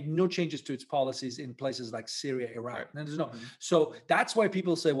 Iran made no changes to its policies in places like Syria, Iraq. Right. And So that's why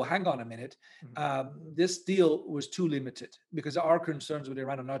people say, well, hang on a minute. This deal was too limited, because our concerns with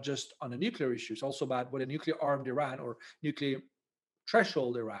Iran are not just on the nuclear issues, also about what a nuclear armed Iran or nuclear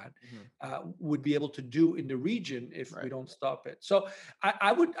threshold Iran would be able to do in the region if we don't stop it. So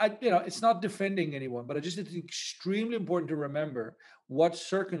it's not defending anyone, but I just think it's extremely important to remember what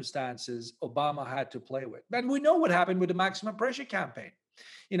circumstances Obama had to play with. And we know what happened with the maximum pressure campaign.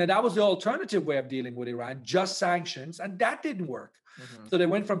 That was the alternative way of dealing with Iran, just sanctions, and that didn't work. So they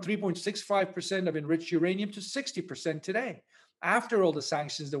went from 3.65% of enriched uranium to 60% today, after all the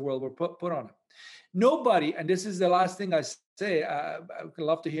sanctions the world were put on it. Nobody, and this is the last thing I say, I would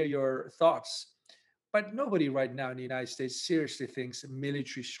love to hear your thoughts, but nobody right now in the United States seriously thinks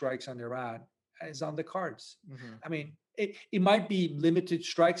military strikes on Iran is on the cards. It might be limited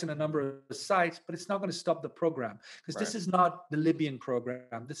strikes in a number of sites, but it's not going to stop the program, because this is not the Libyan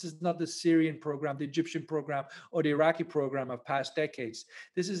program. This is not the Syrian program, the Egyptian program, or the Iraqi program of past decades.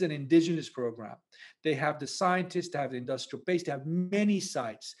 This is an indigenous program. They have the scientists, they have the industrial base, they have many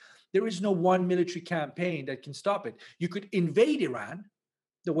sites. There is no one military campaign that can stop it. You could invade Iran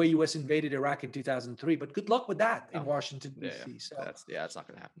the way U.S. invaded Iraq in 2003, but good luck with that in Washington, D.C. So that's not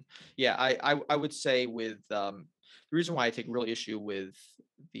going to happen. Yeah, I would say with the reason why I take real issue with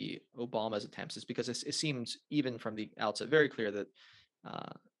the Obama's attempts is because it seems, even from the outset, very clear that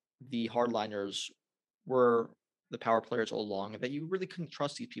the hardliners were the power players all along, and that you really couldn't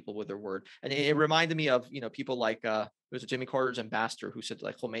trust these people with their word. And it reminded me of people like it was Jimmy Carter's ambassador who said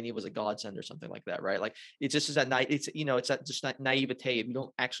like Khomeini was a godsend or something like that, right? Like it just is that night. It's it's that just that naivete. You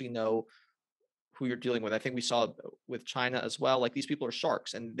don't actually know who you're dealing with. I think we saw with China as well. Like these people are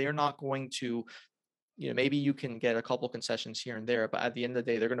sharks, and they're not going to. Maybe you can get a couple concessions here and there, but at the end of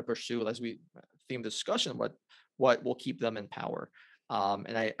the day, they're going to pursue, as we theme the discussion, what will keep them in power.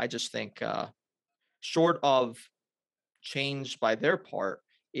 And I just think, short of change by their part,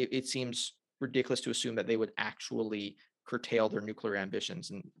 it seems ridiculous to assume that they would actually curtail their nuclear ambitions,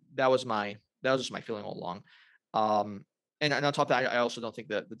 and that was just my feeling all along. And on top of that, I also don't think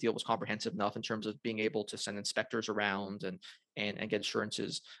that the deal was comprehensive enough in terms of being able to send inspectors around and get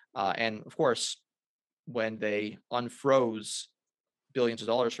assurances. And of course, when they unfroze billions of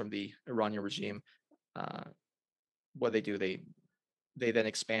dollars from the Iranian regime, what they do, they then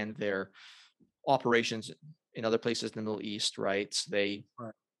expand their operations in other places in the Middle East, right? They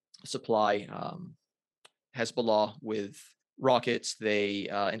supply Hezbollah with rockets. They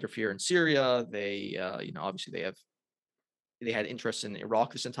interfere in Syria. They, obviously they had interest in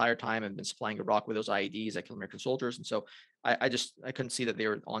Iraq this entire time and been supplying Iraq with those IEDs that kill American soldiers. And so I couldn't see that they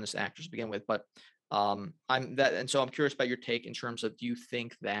were honest actors to begin with. But so I'm curious about your take in terms of, do you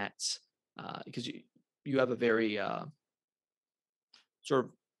think that because you have a very sort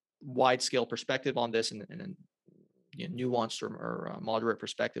of wide scale perspective on this, and nuanced or moderate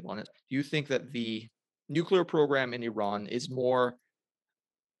perspective on it. Do you think that the nuclear program in Iran is more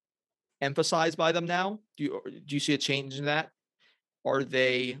emphasized by them now? Do you see a change in that? Are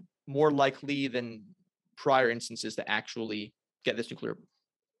they more likely than prior instances to actually get this nuclear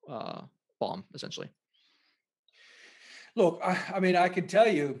bomb, essentially? Look, I mean, I can tell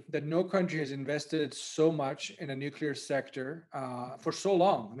you that no country has invested so much in a nuclear sector for so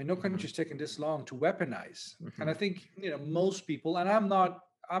long. I mean, no country has taken this long to weaponize. And I think most people, and I'm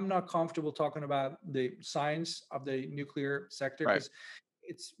not comfortable talking about the science of the nuclear sector Right. because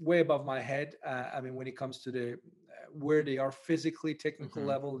it's way above my head. I mean, when it comes to the where they are physically, technical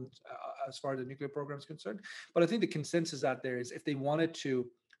level, and, as far as the nuclear program is concerned. But I think the consensus out there is if they wanted to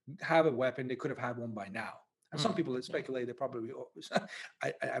have a weapon, they could have had one by now. And some people speculate they probably.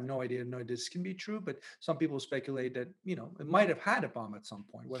 I have no idea. No, this can be true, but some people speculate that it might have had a bomb at some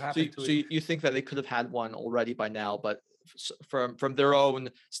point. What happened to it? You think that they could have had one already by now, but from their own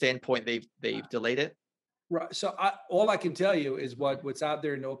standpoint, they've delayed it. Right. So all I can tell you is what's out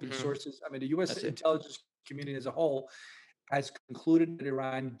there in open sources. I mean, the U.S. intelligence community as a whole has concluded that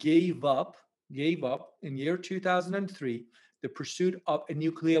Iran gave up in year 2003 the pursuit of a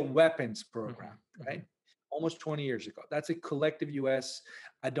nuclear weapons program. Right. Almost 20 years ago. That's a collective U.S.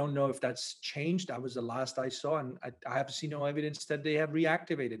 I don't know if that's changed. That was the last I saw, and I have seen no evidence that they have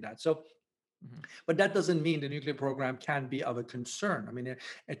reactivated that. So, but that doesn't mean the nuclear program can be of a concern. I mean,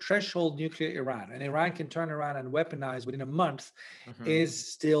 a threshold nuclear Iran, and Iran can turn around and weaponize within a month,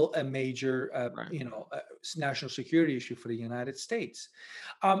 is still a major, national security issue for the United States.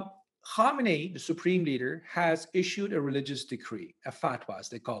 Khamenei, the supreme leader, has issued a religious decree, a fatwa, as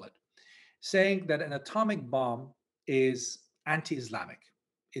they call it, saying that an atomic bomb is anti-Islamic.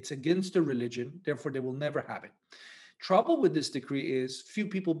 It's against the religion, therefore they will never have it. Trouble with this decree is few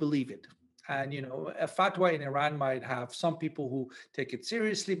people believe it. And, a fatwa in Iran might have some people who take it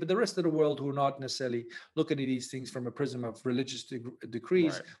seriously, but the rest of the world who are not necessarily looking at these things from a prism of religious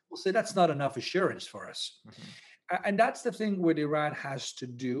decrees will say that's not enough assurance for us. And that's the thing what Iran has to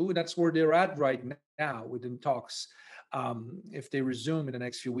do. That's where they're at right now within talks. If they resume in the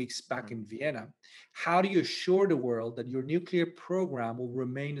next few weeks back in Vienna, how do you assure the world that your nuclear program will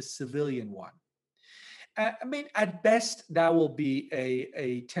remain a civilian one? I mean, at best, that will be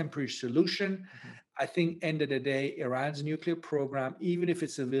a temporary solution. I think, end of the day, Iran's nuclear program, even if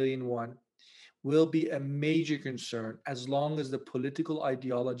it's a civilian one, will be a major concern as long as the political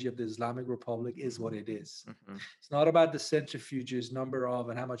ideology of the Islamic Republic is what it is. It's not about the centrifuges, number of,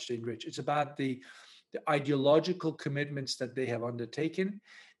 and how much they enrich. It's about the ideological commitments that they have undertaken.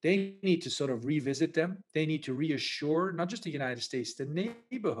 They need to sort of revisit them. They need to reassure not just the United States, the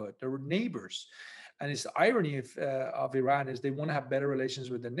neighborhood, the neighbors. And it's the irony of Iran is they want to have better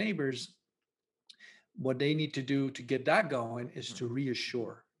relations with the neighbors. What they need to do to get that going is to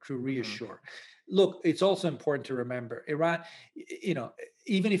reassure. Look, it's also important to remember Iran,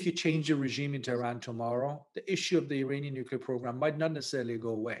 even if you change the regime into Iran tomorrow, the issue of the Iranian nuclear program might not necessarily go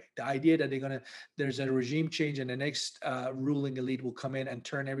away. The idea that there's a regime change and the next ruling elite will come in and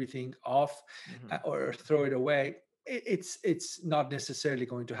turn everything off or throw it away, it's not necessarily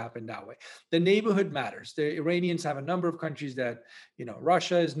going to happen that way. The neighborhood matters. The Iranians have a number of countries that,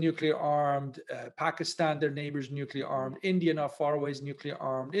 Russia is nuclear armed, Pakistan, their neighbors, nuclear armed, India not far away is nuclear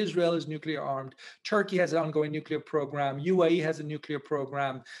armed, Israel is nuclear armed, Turkey has an ongoing nuclear program, UAE has a nuclear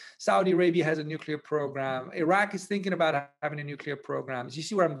program, Saudi Arabia has a nuclear program, Iraq is thinking about having a nuclear program. You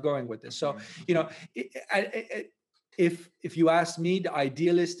see where I'm going with this? So, if you ask me, the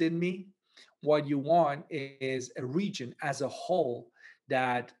idealist in me, what you want is a region as a whole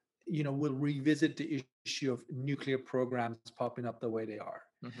that will revisit the issue of nuclear programs popping up the way they are.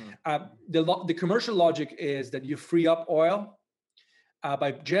 The commercial logic is that you free up oil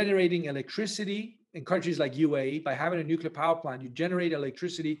by generating electricity in countries like UAE. By having a nuclear power plant, you generate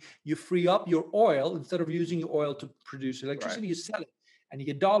electricity, you free up your oil. Instead of using your oil to produce electricity, you sell it and you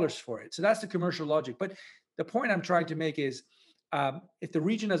get dollars for it. So that's the commercial logic. But the point I'm trying to make is, if the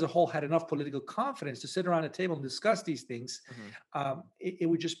region as a whole had enough political confidence to sit around a table and discuss these things, it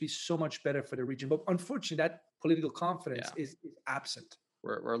would just be so much better for the region. But unfortunately, that political confidence is absent.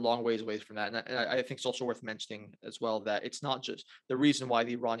 We're a long ways away from that. And I think it's also worth mentioning as well that it's not just the reason why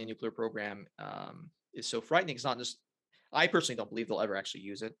the Iranian nuclear program is so frightening. It's not just, I personally don't believe they'll ever actually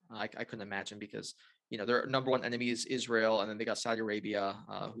use it. I couldn't imagine because, their number one enemy is Israel, and then they got Saudi Arabia,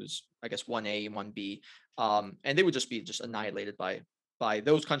 who's, I guess, 1A and 1B. And they would just be annihilated by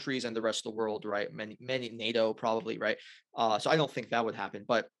those countries and the rest of the world, right? Many NATO probably, right? So I don't think that would happen,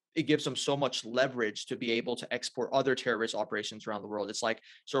 but it gives them so much leverage to be able to export other terrorist operations around the world. It's like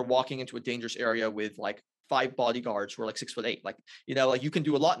sort of walking into a dangerous area with like 5 bodyguards who are like 6'8". Like, like you can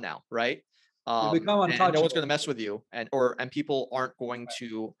do a lot now, right? You become And no one's untouchable. going to mess with you, and people aren't going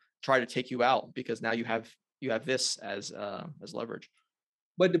to try to take you out because now you have this as leverage.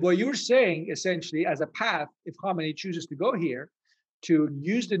 But what you're saying essentially as a path, if Khamenei chooses to go here, to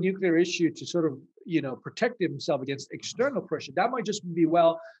use the nuclear issue to sort of, protect himself against external pressure, that might just be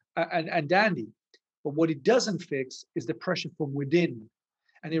well and dandy. But what it doesn't fix is the pressure from within.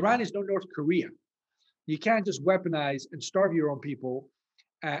 And Iran is no North Korea. You can't just weaponize and starve your own people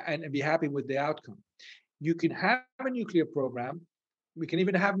and be happy with the outcome. You can have a nuclear program. We can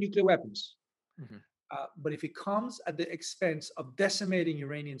even have nuclear weapons. Mm-hmm. But if it comes at the expense of decimating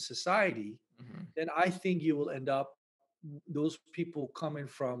Iranian society, Mm-hmm. then I think you will end up those people coming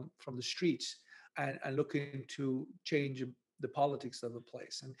from the streets and looking to change the politics of the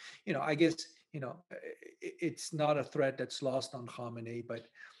place. And I guess it's not a threat that's lost on Khamenei, but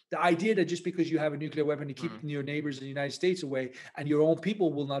the idea that just because you have a nuclear weapon, you keep your neighbors in the United States away, and your own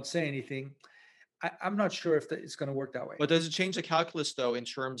people will not say anything. I'm not sure if it's going to work that way. But does it change the calculus though, in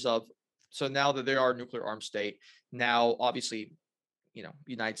terms of, so now that they are a nuclear armed state, now obviously,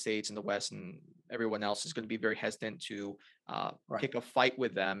 United States and the West and everyone else is going to be very hesitant to pick a fight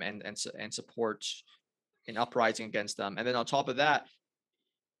with them and support an uprising against them. And then on top of that,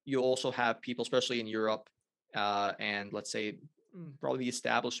 you also have people, especially in Europe, and let's say probably the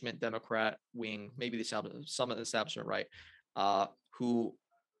establishment Democrat wing, maybe some of the establishment right, who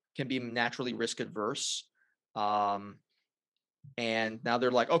can be naturally risk adverse. And now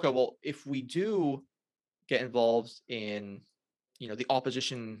they're like, okay, well, if we do get involved in, the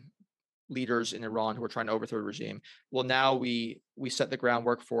opposition leaders in Iran who are trying to overthrow the regime, well, now we set the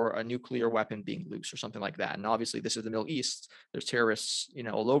groundwork for a nuclear weapon being loose or something like that. And obviously this is the Middle East. There's terrorists,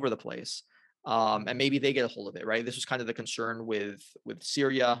 all over the place. And maybe they get a hold of it, right? This was kind of the concern with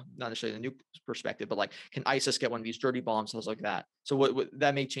Syria, not necessarily the nuke perspective, but like, can ISIS get one of these dirty bombs, things like that? So what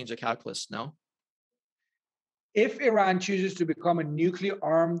that may change the calculus, no? If Iran chooses to become a nuclear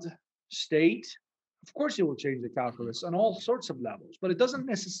armed state, of course it will change the calculus on all sorts of levels. But it doesn't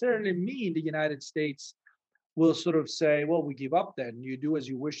necessarily mean the United States will sort of say, well, we give up then, you do as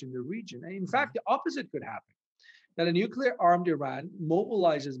you wish in the region. And in fact, the opposite could happen. That a nuclear armed Iran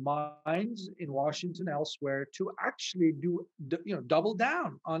mobilizes minds in Washington elsewhere to actually do, double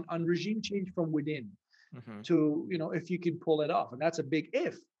down on regime change from within to, if you can pull it off. And that's a big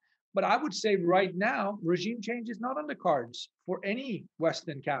if. But I would say right now, regime change is not on the cards for any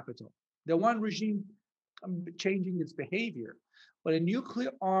Western capital. They want regime changing its behavior. But a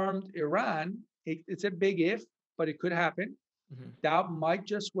nuclear armed Iran, it's a big if, but it could happen. That might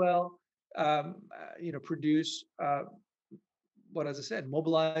just well produce what, as I said,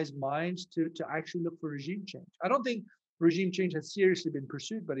 mobilize minds to actually look for regime change. I don't think regime change has seriously been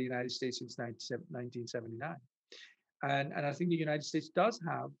pursued by the United States since 1979. And I think the United States does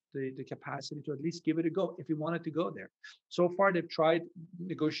have the capacity to at least give it a go if we wanted to go there. So far, they've tried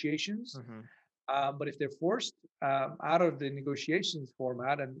negotiations, but if they're forced out of the negotiations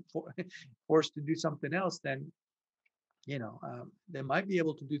format and forced to do something else, then they might be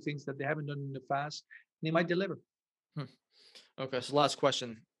able to do things that they haven't done in the past. And they might deliver. Okay, so last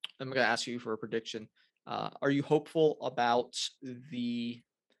question. I'm going to ask you for a prediction. Are you hopeful about the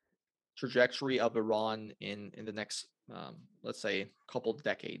trajectory of Iran in the next, let's say, couple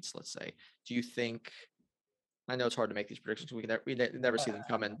decades? Let's say, do you think? I know it's hard to make these predictions. We never see them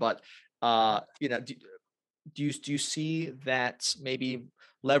coming, but do you see that maybe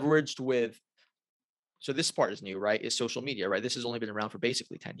leveraged with? So this part is new, right? Is social media, right? This has only been around for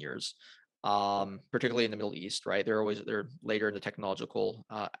basically 10 years, particularly in the Middle East, right? They're later in the technological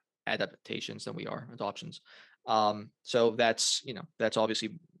adaptations than we are, adoptions. So that's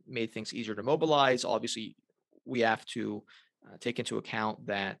obviously made things easier to mobilize. Obviously, we have to take into account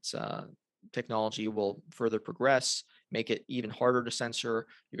that technology will further progress, make it even harder to censor.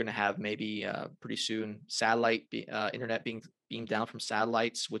 You're going to have maybe pretty soon satellite internet being beamed down from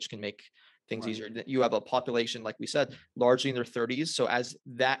satellites, which can make things easier. You have a population, like we said, largely in their 30s. So as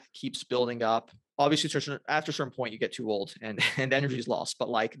that keeps building up, obviously after a certain point, you get too old and energy is lost. But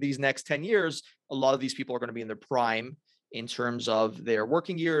like these next 10 years, a lot of these people are going to be in their prime in terms of their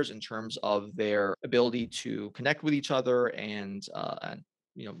working years, in terms of their ability to connect with each other and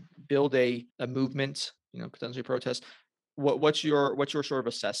build a movement, potentially protest. What's your sort of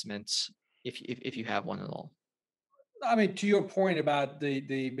assessment, if you have one at all? I mean, to your point about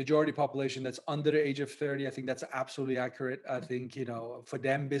the majority population that's under the age of 30, I think that's absolutely accurate. I think, for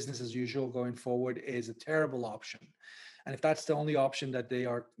them, business as usual going forward is a terrible option. And if that's the only option that they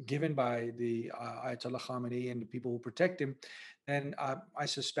are given by the Ayatollah Khamenei and the people who protect him, then I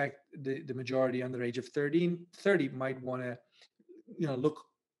suspect the majority under the age of 30 might want to, look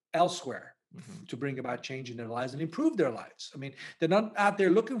elsewhere to bring about change in their lives and improve their lives. I mean, they're not out there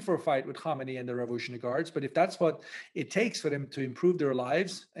looking for a fight with Khamenei and the Revolutionary Guards, but if that's what it takes for them to improve their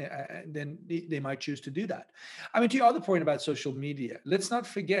lives, then they might choose to do that. I mean, to your other point about social media, let's not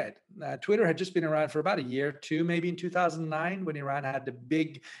forget, Twitter had just been around for about a year or two, maybe in 2009, when Iran had the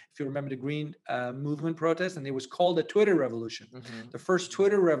big, if you remember, the Green Movement protest, and it was called the Twitter Revolution. The first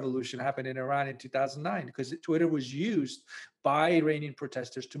Twitter revolution happened in Iran in 2009 because Twitter was used by Iranian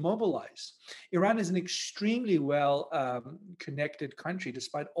protesters to mobilize. Iran is an extremely well connected country,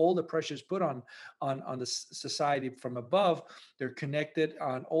 despite all the pressures put on the society from above. They're connected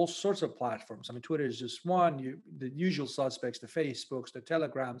on all sorts of platforms. I mean, Twitter is just one. The usual suspects, the Facebooks, the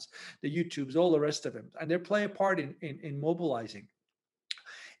Telegrams, the YouTubes, all the rest of them, and they play a part in mobilizing.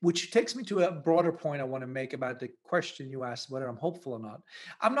 Which takes me to a broader point I want to make about the question you asked, whether I'm hopeful or not.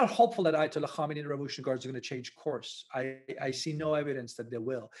 I'm not hopeful that Ayatollah Khamenei and the Revolutionary Guards are going to change course. I see no evidence that they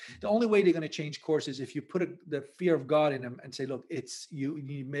will. The only way they're going to change course is if you put the fear of God in them and say, look, it's you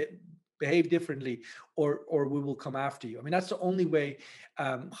behave differently or we will come after you. I mean, that's the only way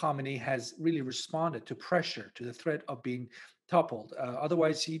Khamenei has really responded to pressure, to the threat of being toppled.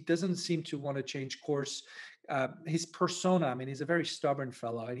 Otherwise, he doesn't seem to want to change course. His persona, I mean, he's a very stubborn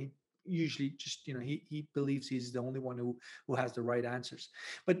fellow, and he usually just, he believes he's the only one who has the right answers.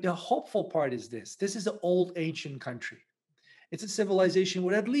 But the hopeful part is this is an old, ancient country. It's a civilization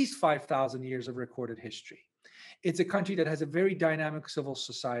with at least 5,000 years of recorded history. It's a country that has a very dynamic civil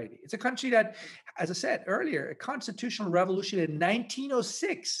society. It's a country that, as I said earlier, a constitutional revolution in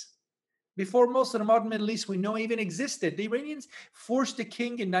 1906, before most of the modern Middle East we know even existed. The Iranians forced the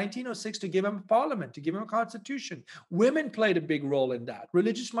king in 1906 to give him a parliament, to give him a constitution. Women played a big role in that.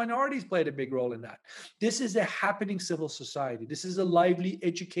 Religious minorities played a big role in that. This is a happening civil society. This is a lively,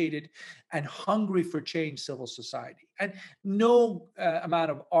 educated, and hungry for change civil society. And no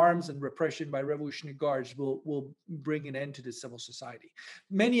amount of arms and repression by Revolutionary Guards will bring an end to this civil society.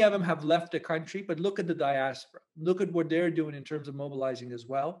 Many of them have left the country, but look at the diaspora. Look at what they're doing in terms of mobilizing as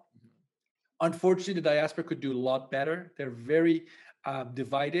well. Unfortunately, the diaspora could do a lot better. They're very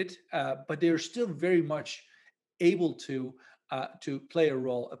divided, but they're still very much able to play a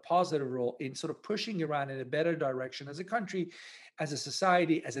role, a positive role in sort of pushing Iran in a better direction as a country, as a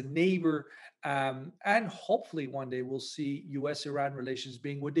society, as a neighbor, and hopefully one day we'll see U.S.-Iran relations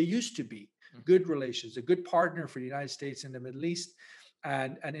being what they used to be, good relations, a good partner for the United States in the Middle East,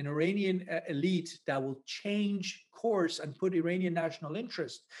 and an Iranian elite that will change course and put Iranian national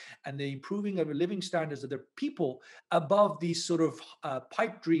interest and the improving of the living standards of their people above these sort of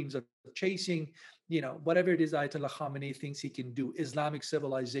pipe dreams of chasing, whatever it is Ayatollah Khamenei thinks he can do, Islamic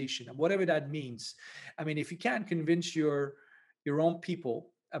civilization, and whatever that means. I mean, if you can't convince your own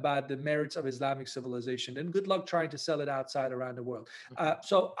people about the merits of Islamic civilization, then good luck trying to sell it outside around the world.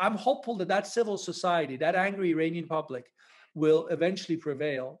 So I'm hopeful that civil society, that angry Iranian public, will eventually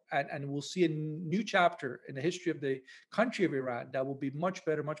prevail, and we'll see a new chapter in the history of the country of Iran that will be much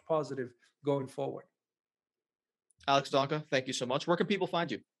better, much positive going forward. Alex Donka, thank you so much. Where can people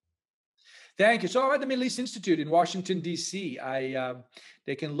find you? Thank you. So I'm at the Middle East Institute in Washington, D.C.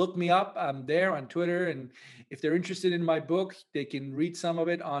 They can look me up. I'm there on Twitter, and if they're interested in my book, they can read some of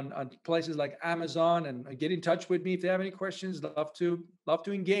it on places like Amazon and get in touch with me if they have any questions. Love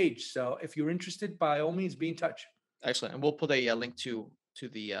to engage. So if you're interested, by all means, be in touch. Excellent. And we'll put a link to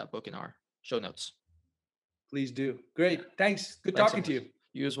the book in our show notes. Please do. Great. Thanks. Good talking to you.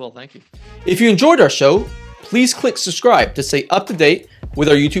 You as well. Thank you. If you enjoyed our show, please click subscribe to stay up to date with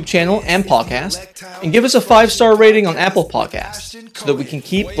our YouTube channel and podcast, and give us a 5-star rating on Apple Podcasts so that we can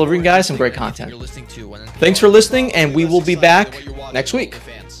keep delivering guys some great content. Thanks for listening, and we will be back next week.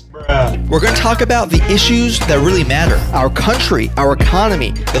 We're going to talk about the issues that really matter. Our country, our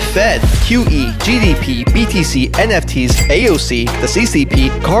economy, the Fed, QE, GDP, BTC, NFTs, AOC, the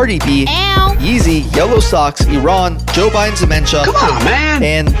CCP, Cardi B, Yeezy, Yellow Socks, Iran, Joe Biden's dementia, come on, man,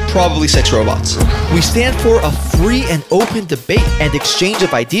 and probably sex robots. We stand for a free and open debate and exchange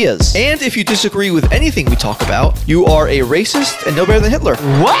of ideas. And if you disagree with anything we talk about, you are a racist and no better than Hitler.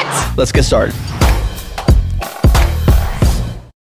 What? Let's get started.